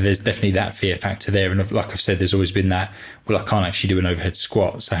 So there's definitely that fear factor there. And like I've said, there's always been that, well, I can't actually do an overhead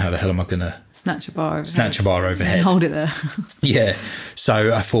squat, so how the hell am I going to snatch a bar overhead and hold it there? Yeah.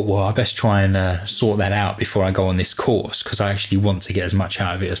 So I thought, well, I best try and sort that out before I go on this course, because I actually want to get as much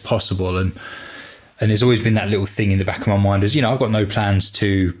out of it as possible. And there's always been that little thing in the back of my mind as, you know, I've got no plans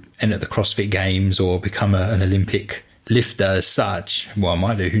to enter the CrossFit Games or become an Olympic lifter as such. Well, I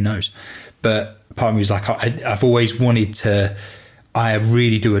might do, who knows? But part of me was like, I've always wanted to, I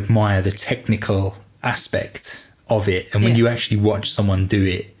really do admire the technical aspect of it. And when you actually watch someone do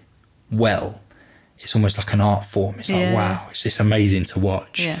it well, it's almost like an art form. It's like, wow, it's just amazing to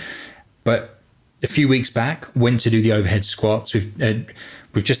watch. Yeah. But a few weeks back, went to do the overhead squats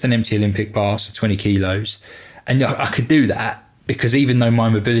with just an empty Olympic bar, so 20 kilos. And I could do that because even though my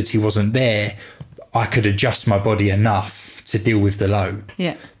mobility wasn't there, I could adjust my body enough to deal with the load.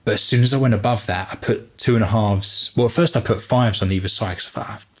 Yeah. But as soon as I went above that, I put 2.5s. Well, at first I put 5s on either side because I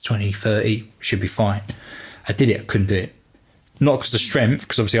thought 20, 30 should be fine. I did it. I couldn't do it. Not because of strength,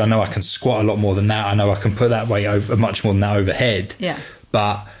 because obviously I know I can squat a lot more than that. I know I can put that weight over much more than that overhead. Yeah.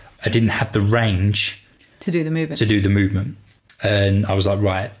 But I didn't have the range to do the movement. And I was like,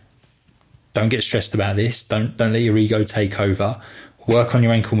 right, don't get stressed about this. Don't let your ego take over. Work on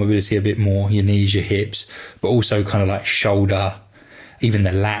your ankle mobility a bit more, your knees, your hips, but also kind of like shoulder, even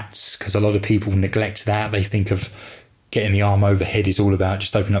the lats, because a lot of people neglect that. They think of getting the arm overhead is all about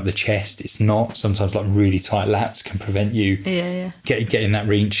just opening up the chest. It's not. Sometimes like really tight lats can prevent you getting that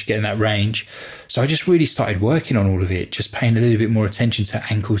range. So I just really started working on all of it, just paying a little bit more attention to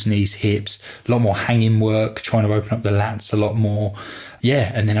ankles, knees, hips, a lot more hanging work, trying to open up the lats a lot more.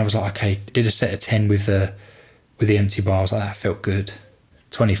 Yeah, and then I was like, okay, did a set of 10 with the empty bar. I was like, that felt good.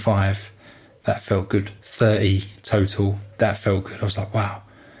 25, that felt good. 30 total, that felt good. I was like, wow,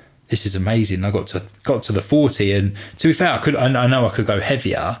 this is amazing. I got to the 40, and to be fair, I know I could go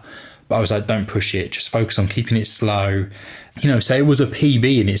heavier, But I was like, don't push it. Just focus on keeping it slow. So it was a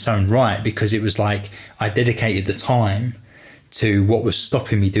PB in its own right, because it was like I dedicated the time to what was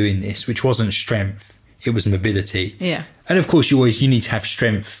stopping me doing this, which wasn't strength. It was mobility. Yeah. And of course, you need to have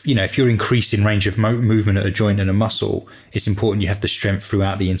strength. If you're increasing range of movement at a joint and a muscle, it's important you have the strength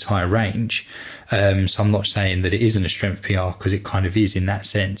throughout the entire range. So I'm not saying that it isn't a strength PR, because it kind of is in that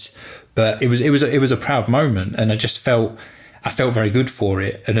sense. But it was a proud moment, and I felt very good for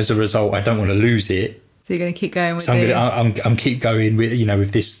it. And as a result, I don't want to lose it. So you're going to keep going with it. I'm keep going with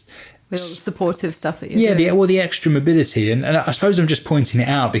with this. With all the supportive stuff that you're doing. The extra mobility, and I suppose I'm just pointing it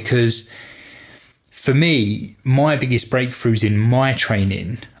out because, for me, my biggest breakthroughs in my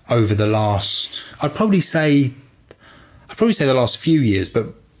training over the last, I'd probably say the last few years,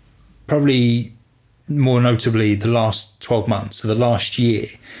 but probably more notably the last 12 months, so the last year,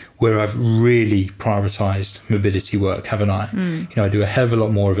 where I've really prioritised mobility work, haven't I? I do a hell of a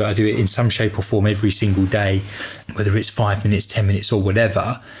lot more of it. I do it in some shape or form every single day, whether it's 5 minutes, 10 minutes or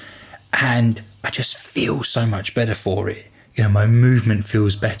whatever. And I just feel so much better for it. My movement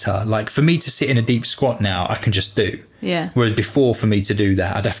feels better. Like, for me to sit in a deep squat now, I can just do. Yeah. Whereas before, for me to do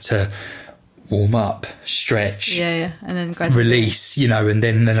that, I'd have to warm up, stretch, and then gradually release, and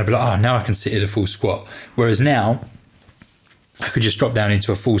then I'd be like, now I can sit in a full squat. Whereas now, I could just drop down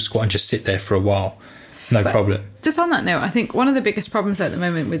into a full squat and just sit there for a while. No problem. Just on that note, I think one of the biggest problems at the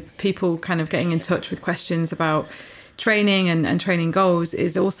moment with people kind of getting in touch with questions about training and training goals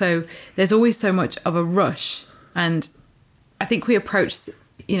is also there's always so much of a rush. And I think we approach,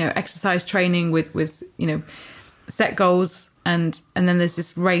 exercise training with set goals and then there's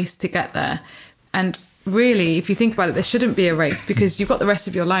this race to get there. And really, if you think about it, there shouldn't be a race, because you've got the rest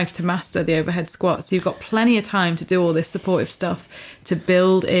of your life to master the overhead squat. So you've got plenty of time to do all this supportive stuff, to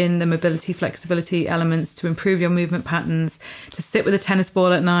build in the mobility, flexibility elements, to improve your movement patterns, to sit with a tennis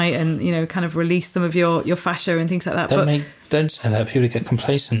ball at night and, kind of release some of your fascia and things like that. Don't say that. People get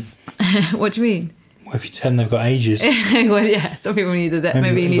complacent. What do you mean? Well, if you tell them they've got ages. Well, yeah, some people need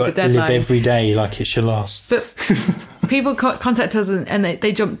maybe you need the deadline. Live every day like it should last. But people contact us and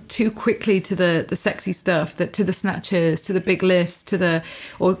they jump too quickly to the sexy stuff, to the snatches, to the big lifts,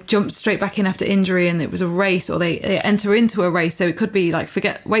 or jump straight back in after injury and it was a race, or they enter into a race. So it could be like,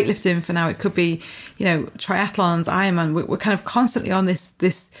 forget weightlifting for now. It could be, triathlons, Ironman. We're kind of constantly on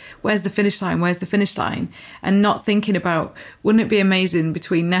this, where's the finish line? And not thinking about, wouldn't it be amazing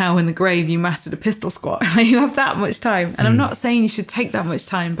between now and the grave you mastered a pistol squat? You have that much time. And I'm not saying you should take that much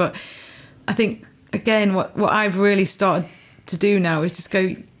time, but I think, again, what I've really started to do now is just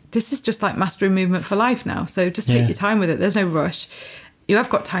go, this is just like mastering movement for life now. So just take your time with it. There's no rush. You have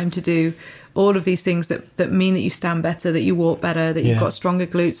got time to do all of these things that mean that you stand better, that you walk better, that you've got stronger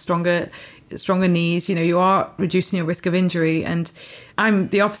glutes, stronger knees. You are reducing your risk of injury. And I'm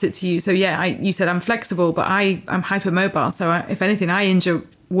the opposite to you. So you said I'm flexible, but I'm hypermobile. So if anything, I injure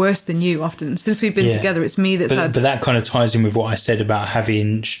worse than you often. Since we've been together, it's me that's but that kind of ties in with what I said about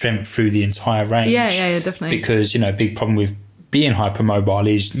having strength through the entire range. Yeah, definitely. Because a big problem with being hypermobile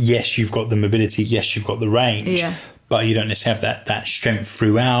is, yes, you've got the mobility, yes, you've got the range, but you don't necessarily have that strength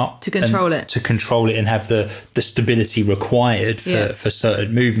throughout to control it and have the stability required for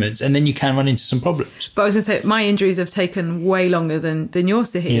certain movements, and then you can run into some problems. But I was going to say, my injuries have taken way longer than yours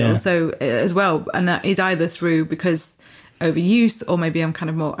to heal, so as well, and that is either through because overuse, or maybe I'm kind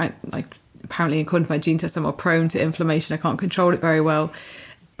of more apparently according to my gene test I'm more prone to inflammation. I can't control it very well.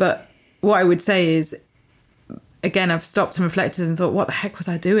 But what I would say is, again, I've stopped and reflected and thought, what the heck was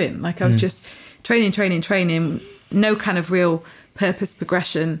I doing? I was just training, no kind of real purpose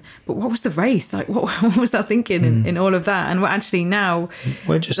progression. But what was the race? What was I thinking in all of that? And we're actually now,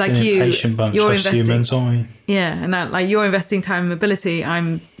 we're just like an impatient bunch of humans, aren't we? Yeah, and that, you're investing time in mobility,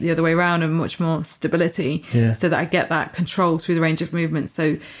 I'm the other way around, and much more stability, so that I get that control through the range of movement.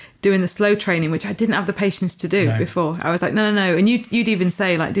 So doing the slow training, which I didn't have the patience to do before. I was like, no. And you'd even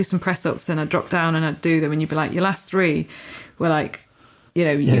say, do some press-ups, and I'd drop down and I'd do them, and you'd be like, your last 3 were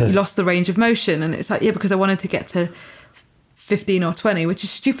you lost the range of motion. And it's like, because I wanted to get to 15 or 20, which is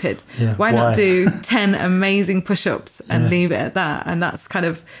stupid. Why not do 10 amazing push-ups and leave it at that? And that's kind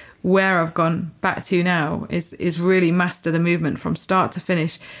of where I've gone back to now, is really master the movement from start to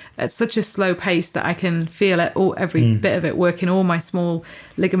finish at such a slow pace that I can feel every bit of it, working all my small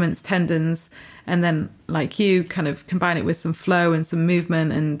ligaments, tendons, and then like you kind of combine it with some flow and some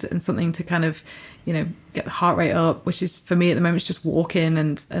movement and something to kind of, get the heart rate up, which is for me at the moment is just walking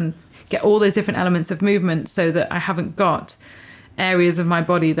and get all those different elements of movement so that I haven't got areas of my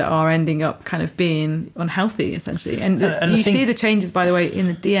body that are ending up kind of being unhealthy, essentially. And you see the changes, by the way, in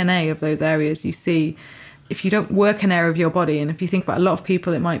the DNA of those areas. You see, if you don't work an area of your body, and if you think about a lot of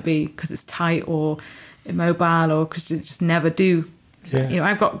people, it might be because it's tight or immobile or because you just never do. Yeah. You know,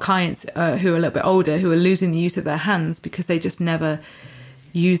 I've got clients who are a little bit older who are losing the use of their hands because they just never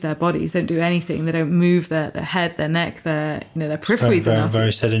use their bodies, don't do anything. They don't move their head, their neck, their peripheries enough.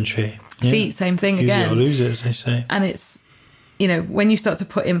 Very sedentary. Feet, same thing again. Use it or lose it, as they say. And it's, you know, when you start to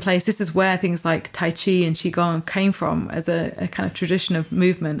put in place, this is where things like Tai Chi and Qigong came from as a kind of tradition of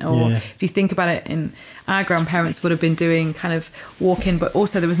movement. Or if you think about it, our grandparents would have been doing kind of walking, but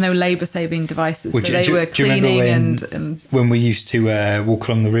also there was no labour-saving devices. So they were cleaning and... When we used to walk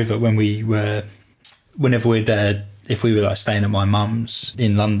along the river, whenever we'd... if we were like staying at my mum's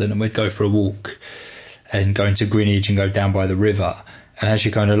in London and we'd go for a walk and go into Greenwich and go down by the river, and as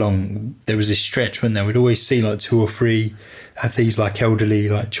you're going along, there was this stretch when we'd always see like 2 or 3 of these like elderly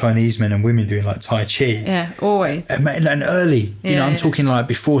like Chinese men and women doing like Tai Chi. Yeah, always. And early, you know, I'm talking like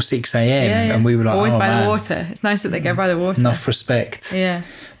before 6 a.m. And we were like, always by the water. It's nice that they go by the water. Enough respect. Yeah.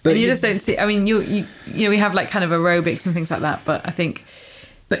 But you just don't see, I mean, you know, we have like kind of aerobics and things like that, but I think...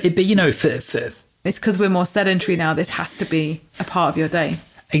 But you know, for it's because we're more sedentary now. This has to be a part of your day.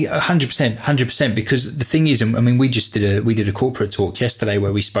 100%. Because the thing is, I mean, we did a corporate talk yesterday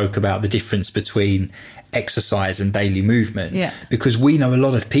where we spoke about the difference between exercise and daily movement. Yeah. Because we know a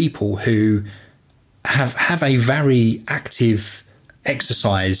lot of people who have a very active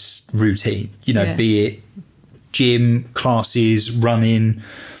exercise routine. You know, be it gym, classes, running,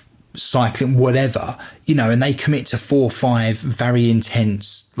 cycling, whatever, you know, and they commit to 4 or 5 very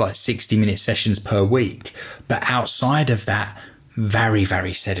intense, like 60-minute sessions per week. But outside of that, very,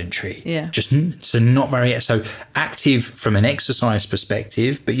 very sedentary. Yeah. Not very, so active from an exercise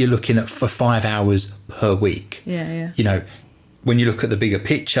perspective, but you're looking at for 5 hours per week. Yeah. You know, when you look at the bigger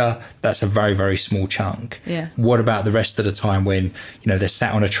picture, that's a very, very small chunk. Yeah. What about the rest of the time when, you know, they're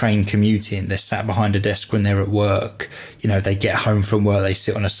sat on a train commuting, they're sat behind a desk when they're at work, you know, they get home from work, they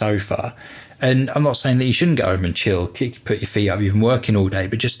sit on a sofa. And I'm not saying that you shouldn't go home and chill, put your feet up, you've been working all day,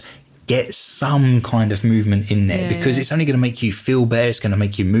 but just get some kind of movement in there because it's only going to make you feel better. It's going to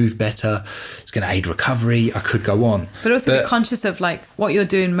make you move better. It's going to aid recovery. I could go on. But also be conscious of like what you're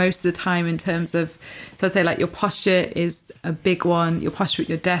doing most of the time in terms of, so I'd say like your posture is a big one, your posture at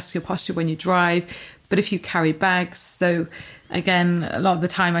your desk, your posture when you drive. But if you carry bags, so again, a lot of the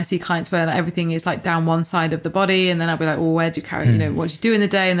time I see clients where like everything is like down one side of the body, and then I'll be like, well, where do you carry, you know, what do you do in the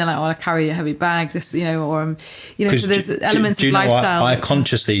day? And they're like, oh, I carry a heavy bag, this, you know, or, you know, so there's elements of lifestyle. I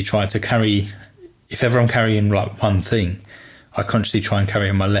consciously try to carry, if ever I'm carrying like one thing, I consciously try and carry it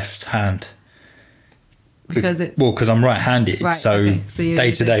in my left hand. Because I'm right-handed. Right, so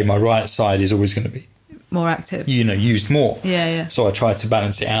day to day, my right side is always going to be more active, you know, used more. Yeah. So I try to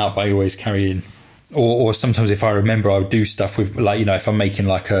balance it out by always carrying. Or sometimes if I remember, I'll do stuff with, like, you know, if I'm making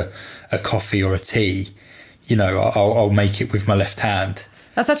like a coffee or a tea, you know, I'll make it with my left hand.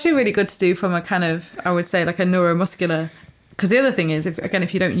 That's actually really good to do from a kind of, I would say, like a neuromuscular, because the other thing is,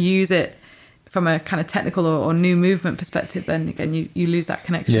 if you don't use it from a kind of technical or new movement perspective, then again, you lose that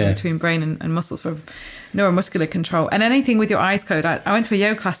connection between brain and muscles for neuromuscular control. And anything with your eyes closed. I went to a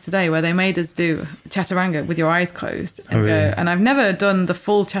yoga class today where they made us do chaturanga with your eyes closed. And I've never done the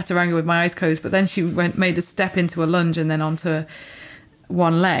full chaturanga with my eyes closed, but then she made us step into a lunge and then onto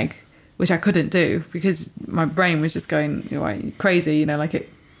one leg, which I couldn't do because my brain was just going, you know, crazy, you know, like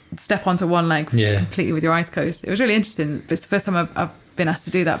step onto one leg completely with your eyes closed. It was really interesting. It's the first time I've been asked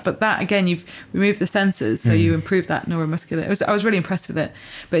to do that, but that again, you've removed the sensors, so you improve that neuromuscular. I was really impressed with it,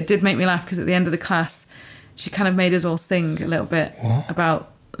 but it did make me laugh because at the end of the class she kind of made us all sing a little bit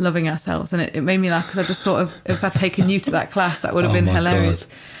about loving ourselves, and it made me laugh because I just thought of if I'd taken you to that class, that would have been hilarious. God.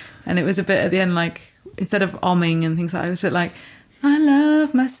 And it was a bit at the end, like instead of omming and things like that, it was a bit like I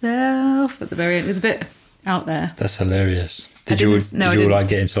love myself at the very end. It was a bit out there. That's hilarious. Did you all like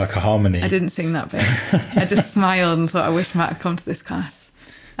get into like a harmony? I didn't sing that bit. I just smiled and thought I wish Matt had come to this class.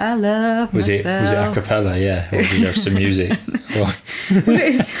 I love myself. Was it a cappella? Yeah. Or did you have some music?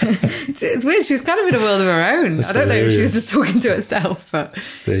 It's weird. She was kind of in a world of her own. That's I don't hilarious. Know if she was just talking to herself. But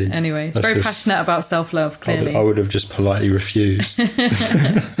anyway, she's very passionate about self-love, clearly. I would have just politely refused.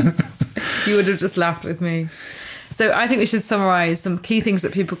 You would have just laughed with me. So I think we should summarise some key things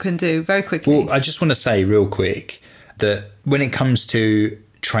that people can do very quickly. Well, I just want to say real quick that when it comes to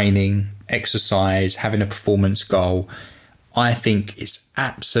training, exercise, having a performance goal, I think it's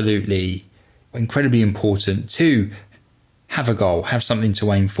absolutely incredibly important to have a goal, have something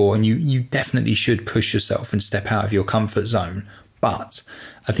to aim for, and you definitely should push yourself and step out of your comfort zone. But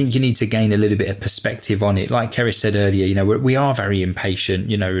I think you need to gain a little bit of perspective on it. Like Kerry said earlier, you know, we are very impatient,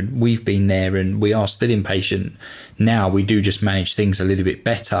 you know, and we've been there and we are still impatient. Now we do just manage things a little bit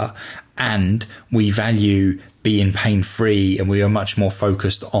better. and we value being pain-free, and we are much more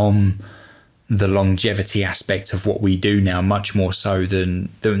focused on the longevity aspect of what we do now, much more so than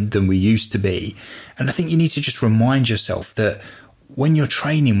we used to be. And I think you need to just remind yourself that when you're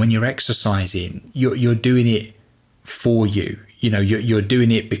training, when you're exercising, you're doing it for you. You know, you're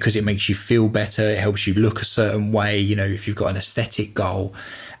doing it because it makes you feel better. It helps you look a certain way, you know, if you've got an aesthetic goal.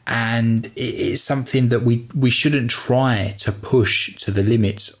 And it's something that we shouldn't try to push to the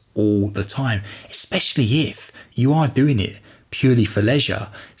limits all the time, especially if you are doing it purely for leisure.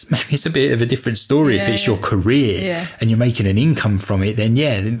 Maybe it's a bit of a different story. If it's your career and you're making an income from it, then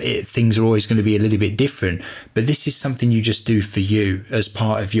things are always going to be a little bit different. But this is something you just do for you as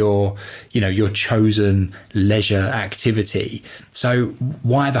part of your, you know, your chosen leisure activity. So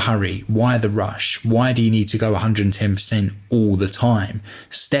why the hurry? Why the rush? Why do you need to go 110% all the time?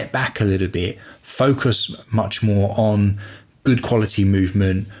 Step back a little bit, focus much more on good quality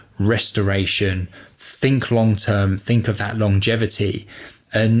movement, restoration, think long term, think of that longevity,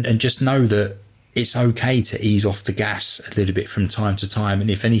 and just know that it's okay to ease off the gas a little bit from time to time. And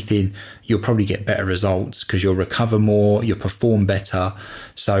if anything, you'll probably get better results because you'll recover more, you'll perform better.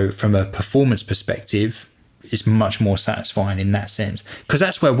 So from a performance perspective, it's much more satisfying in that sense, because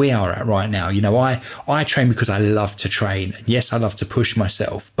that's where we are at right now. You know, I train because I love to train. And yes, I love to push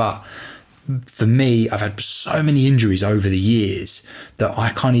myself, but for me, I've had so many injuries over the years that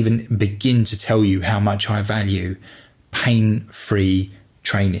I can't even begin to tell you how much I value pain-free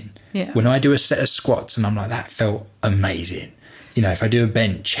training. Yeah. When I do a set of squats and I'm like, that felt amazing. You know, if I do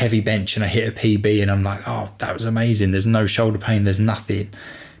a heavy bench and I hit a PB and I'm like, oh, that was amazing. There's no shoulder pain. There's nothing.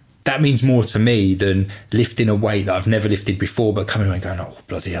 That means more to me than lifting a weight that I've never lifted before, but coming away and going, oh,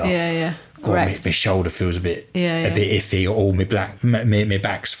 bloody hell. Yeah. God, my shoulder feels a bit iffy, or my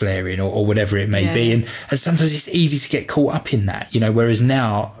back's flaring, or whatever it may be. And sometimes it's easy to get caught up in that, you know, whereas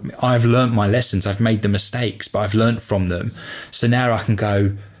now I've learnt my lessons, I've made the mistakes, but I've learnt from them. So now I can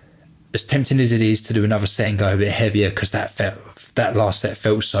go, as tempting as it is to do another set and go a bit heavier because that last set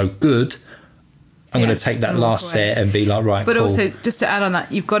felt so good, I'm going to take that last set and be like, right, but cool. Also, just to add on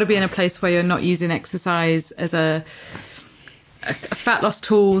that, you've got to be in a place where you're not using exercise as a fat loss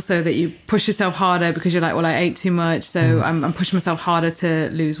tool so that you push yourself harder because you're like, well, I ate too much, so I'm pushing myself harder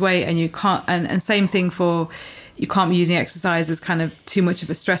to lose weight. And you can't, and same thing for, you can't be using exercise as kind of too much of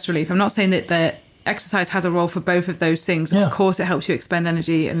a stress relief. I'm not saying that the exercise has a role for both of those things. Of course it helps you expend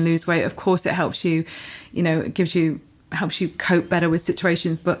energy and lose weight. Of course it helps you, you know, it helps you cope better with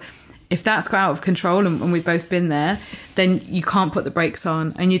situations. But if that's got out of control, and we've both been there, then you can't put the brakes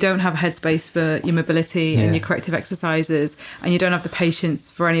on, and you don't have a headspace for your mobility and your corrective exercises, and you don't have the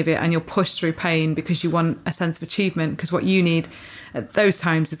patience for any of it, and you'll push through pain because you want a sense of achievement, because what you need at those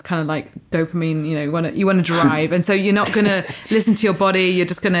times is kind of like dopamine, you know, you want to drive. And so you're not going to listen to your body, you're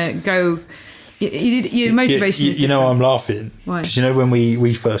just going to go, your motivation is you know, I'm laughing because, you know, when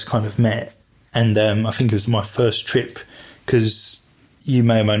we first kind of met, and I think it was my first trip, because you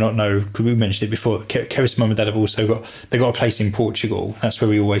may or may not know, because we mentioned it before, Keris' mum and dad have also got a place in Portugal. That's where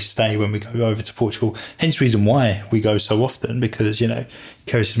we always stay when we go over to Portugal. Hence the reason why we go so often, because, you know,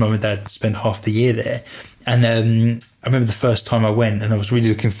 Keris' mum and dad spend half the year there. And I remember the first time I went, and I was really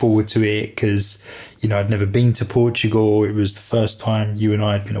looking forward to it because, you know, I'd never been to Portugal. It was the first time you and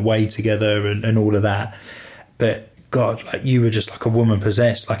I had been away together and all of that. But God, like, you were just like a woman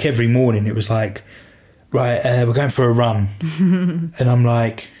possessed. Like every morning it was like, right, we're going for a run. And I'm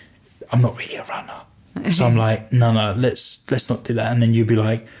like, I'm not really a runner. So I'm like, no, let's not do that. And then you'd be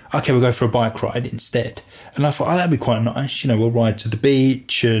like, okay, we'll go for a bike ride instead. And I thought, oh, that'd be quite nice. You know, we'll ride to the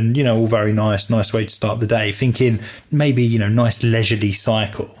beach and, you know, all very nice way to start the day. Thinking maybe, you know, nice leisurely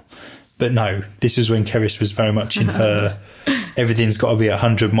cycle. But no, this is when Keris was very much in her, everything's got to be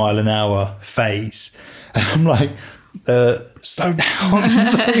 100 mile an hour phase. And I'm like, slow down.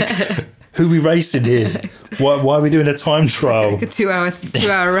 Like, who are we racing here? Why are we doing a time trial? Like a two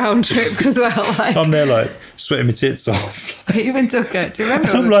hour round trip as well. Like. I'm there like sweating my tits off. I even took it. Do you remember?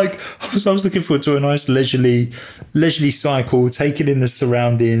 I'm like, I was looking forward to a nice leisurely cycle, taking in the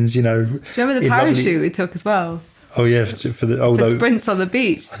surroundings, you know. Do you remember the parachute we took as well? Oh yeah, for sprints on the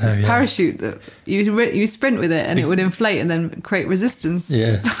beach. Parachute that you sprint with it and it would inflate and then create resistance.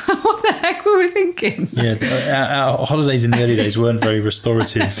 Yeah. What the heck were we thinking? Yeah, our holidays in the early days weren't very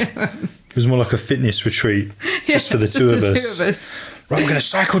restorative. It was more like a fitness retreat, just for the two of us. Right, we're going to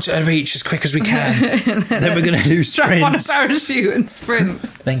cycle to the beach as quick as we can. Then we're going to do sprints. Strap on a parachute and sprint.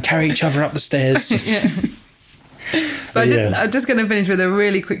 Then carry each other up the stairs. But I'm just going to finish with a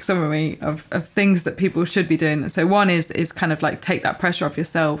really quick summary of things that people should be doing. So one is kind of like take that pressure off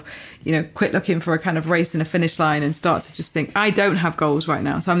yourself, quit looking for a kind of race and a finish line and start to just think, I don't have goals right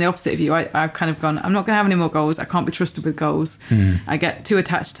now. So I'm the opposite of you. I've kind of gone, I'm not going to have any more goals. I can't be trusted with goals. I get too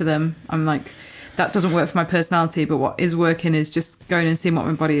attached to them. I'm like, that doesn't work for my personality, but what is working is just going and seeing what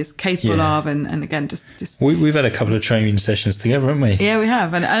my body is capable of, and again, just. We've had a couple of training sessions together, haven't we? Yeah, we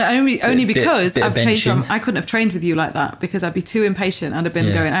have, and only because I've changed. I couldn't have trained with you like that because I'd be too impatient. I'd have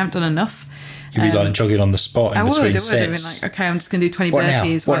been going, I haven't done enough. You'd be like jogging on the spot in between sets. I would have been like, okay, I'm just going to do 20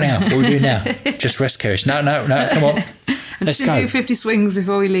 burpees. What now? What are we doing now? Just rest, Karish. No, come on. I'm just going to do 50 swings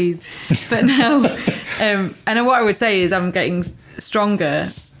before we leave. But no, and what I would say is I'm getting stronger,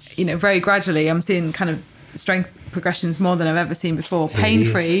 very gradually. I'm seeing kind of strength progressions more than I've ever seen before,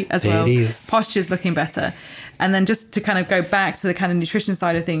 pain-free as well, posture's looking better. And then just to kind of go back to the kind of nutrition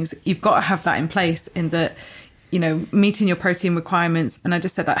side of things, you've got to have that in place in that, meeting your protein requirements. And I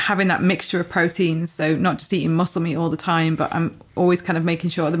just said that having that mixture of proteins, so not just eating muscle meat all the time, but I'm always kind of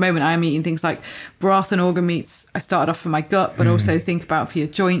making sure at the moment I'm eating things like broth and organ meats. I started off for my gut, but also think about for your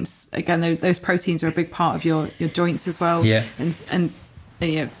joints. Again, those proteins are a big part of your joints as well. Yeah. And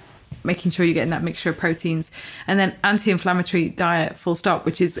making sure you're getting that mixture of proteins, and then anti-inflammatory diet, full stop,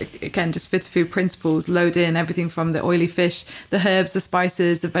 which is again just fit food principles. Load in everything from the oily fish, the herbs, the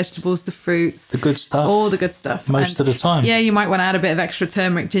spices, the vegetables, the fruits, the good stuff, all the good stuff most of the time. Yeah, you might want to add a bit of extra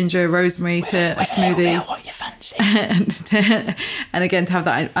turmeric, ginger, rosemary to a smoothie. What you fancy. And again, to have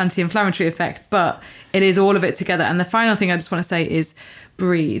that anti-inflammatory effect, but it is all of it together. And the final thing I just want to say is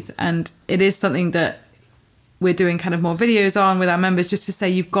breathe, and it is something that we're doing kind of more videos on with our members, just to say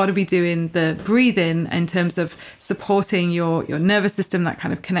you've got to be doing the breathing in terms of supporting your nervous system, that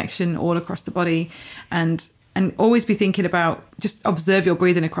kind of connection all across the body, and always be thinking about, just observe your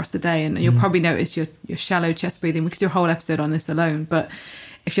breathing across the day, and you'll probably notice your shallow chest breathing. We could do a whole episode on this alone, but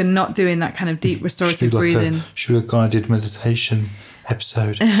if you're not doing that kind of deep restorative breathing, should be a guided meditation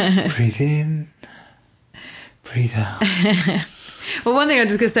episode. Breathe in, breathe out. Well, one thing I'm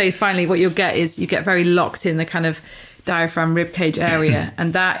just going to say is finally what you'll get is you get very locked in the kind of diaphragm rib cage area,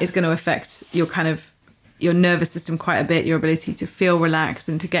 and that is going to affect your nervous system quite a bit, your ability to feel relaxed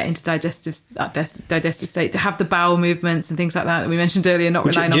and to get into digestive state, to have the bowel movements and things like that we mentioned earlier, not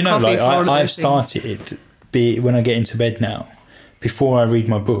relying on coffee for all of those I've started when I get into bed now, before I read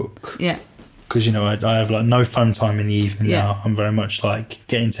my book. Yeah. Because, I have like no phone time in the evening now. I'm very much like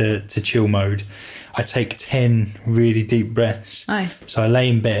getting to chill mode. I take 10 really deep breaths. Nice. So I lay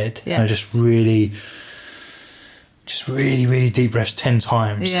in bed and I just really, really deep breaths 10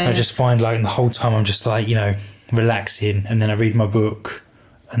 times. I just find like the whole time I'm just like, relaxing, and then I read my book,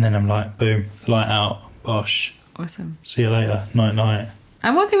 and then I'm like, boom, light out, bosh. Awesome. See you later, night.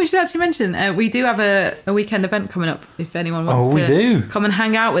 And one thing we should actually mention, we do have a weekend event coming up if anyone wants to come and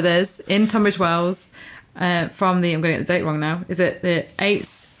hang out with us in Tunbridge Wells from I'm going to get the date wrong now. Is it the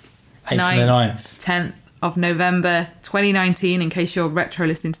 8th? 8th and the 9th. 10th of November 2019, in case you're retro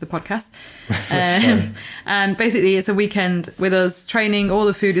listening to the podcast. And basically it's a weekend with us training. All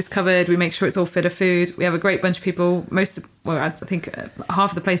the food is covered. We make sure it's all fitter food. We have a great bunch of people. I think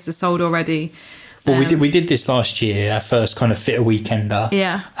half of the place is sold already. Well, we did this last year, our first kind of fitter weekender.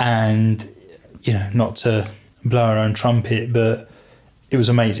 Yeah. And, not to blow our own trumpet, but it was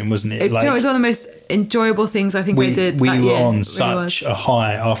amazing, wasn't it? It was one of the most enjoyable things I think we did. We that were year. on such a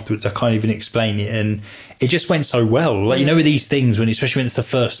high afterwards. I can't even explain it, and it just went so well. Like with these things, especially when it's the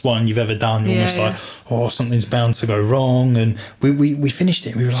first one you've ever done, you're almost like, oh, something's bound to go wrong. And we finished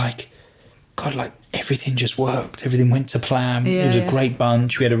it, and we were like, God, like everything just worked. Everything went to plan. It was a great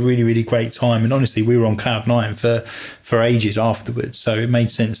bunch. We had a really, really great time, and honestly, we were on cloud nine for ages afterwards. So it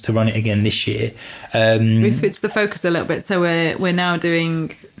made sense to run it again this year. We switched the focus a little bit, so we're now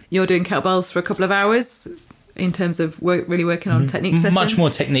you're doing kettlebells for a couple of hours in terms of really working on technique sessions. Much more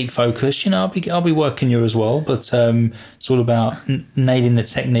technique focused. I'll be working you as well, but it's all about nailing the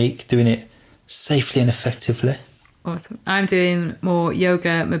technique, doing it safely and effectively. Awesome. I'm doing more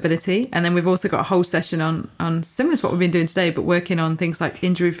yoga mobility, and then we've also got a whole session on similar to what we've been doing today, but working on things like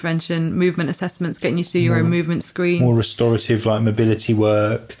injury prevention, movement assessments, getting you to do your own movement screen. More restorative like mobility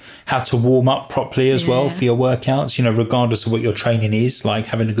work, how to warm up properly as well for your workouts, regardless of what your training is, like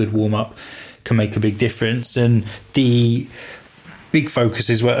having a good warm up can make a big difference. And the big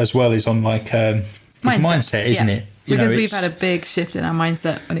focus as well is on like mindset, isn't it? Because we've had a big shift in our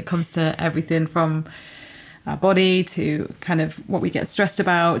mindset when it comes to everything from our body to kind of what we get stressed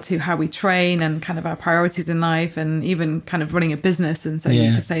about to how we train and kind of our priorities in life, and even kind of running a business. And so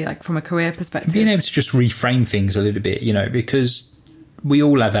you could say like from a career perspective, being able to just reframe things a little bit, because we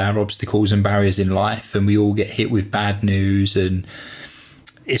all have our obstacles and barriers in life, and we all get hit with bad news, and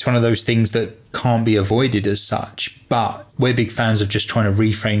it's one of those things that can't be avoided as such. But we're big fans of just trying to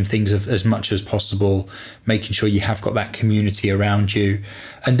reframe things as much as possible, making sure you have got that community around you,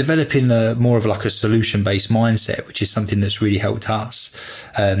 and developing more of like a solution-based mindset, which is something that's really helped us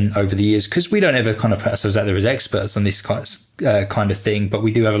over the years, because we don't ever kind of put ourselves out there as experts on this kind of thing, but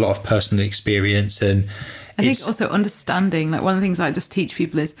we do have a lot of personal experience. And I think also understanding, like one of the things I just teach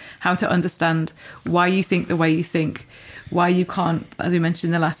people is how to understand why you think the way you think, why you can't, as we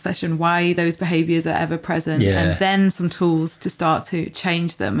mentioned in the last session, why those behaviours are ever present, and then some tools to start to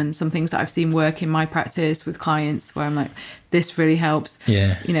change them, and some things that I've seen work in my practice with clients where I'm like, this really helps.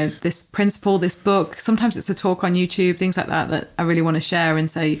 You know, this principle, this book, sometimes it's a talk on YouTube, things like that I really want to share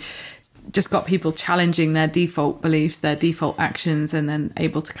and say, just got people challenging their default beliefs, their default actions, and then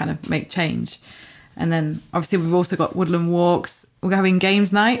able to kind of make change. And then obviously we've also got Woodland Walks. We're having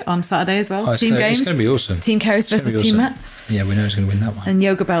games night on Saturday as well. Team games. It's going to be awesome. Team Keris versus Team Matt. Yeah, we know who's going to win that one. And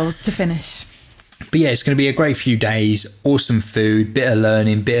yoga bells to finish. But yeah, it's going to be a great few days. Awesome food, bit of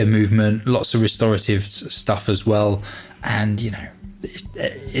learning, bit of movement, lots of restorative stuff as well. And, you know,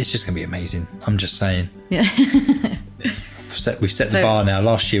 it's just going to be amazing. I'm just saying. Yeah. We've set the bar now.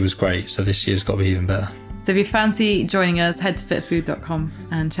 Last year was great, so this year's got to be even better. So if you fancy joining us, head to fitfood.com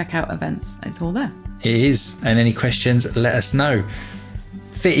and check out events. It's all there. It is. And any questions, let us know.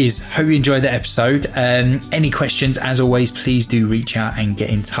 Fitties, hope you enjoyed the episode. Any questions, as always, please do reach out and get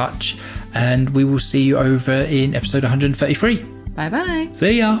in touch. And we will see you over in episode 133. Bye-bye.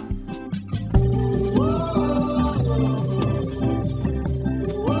 See ya.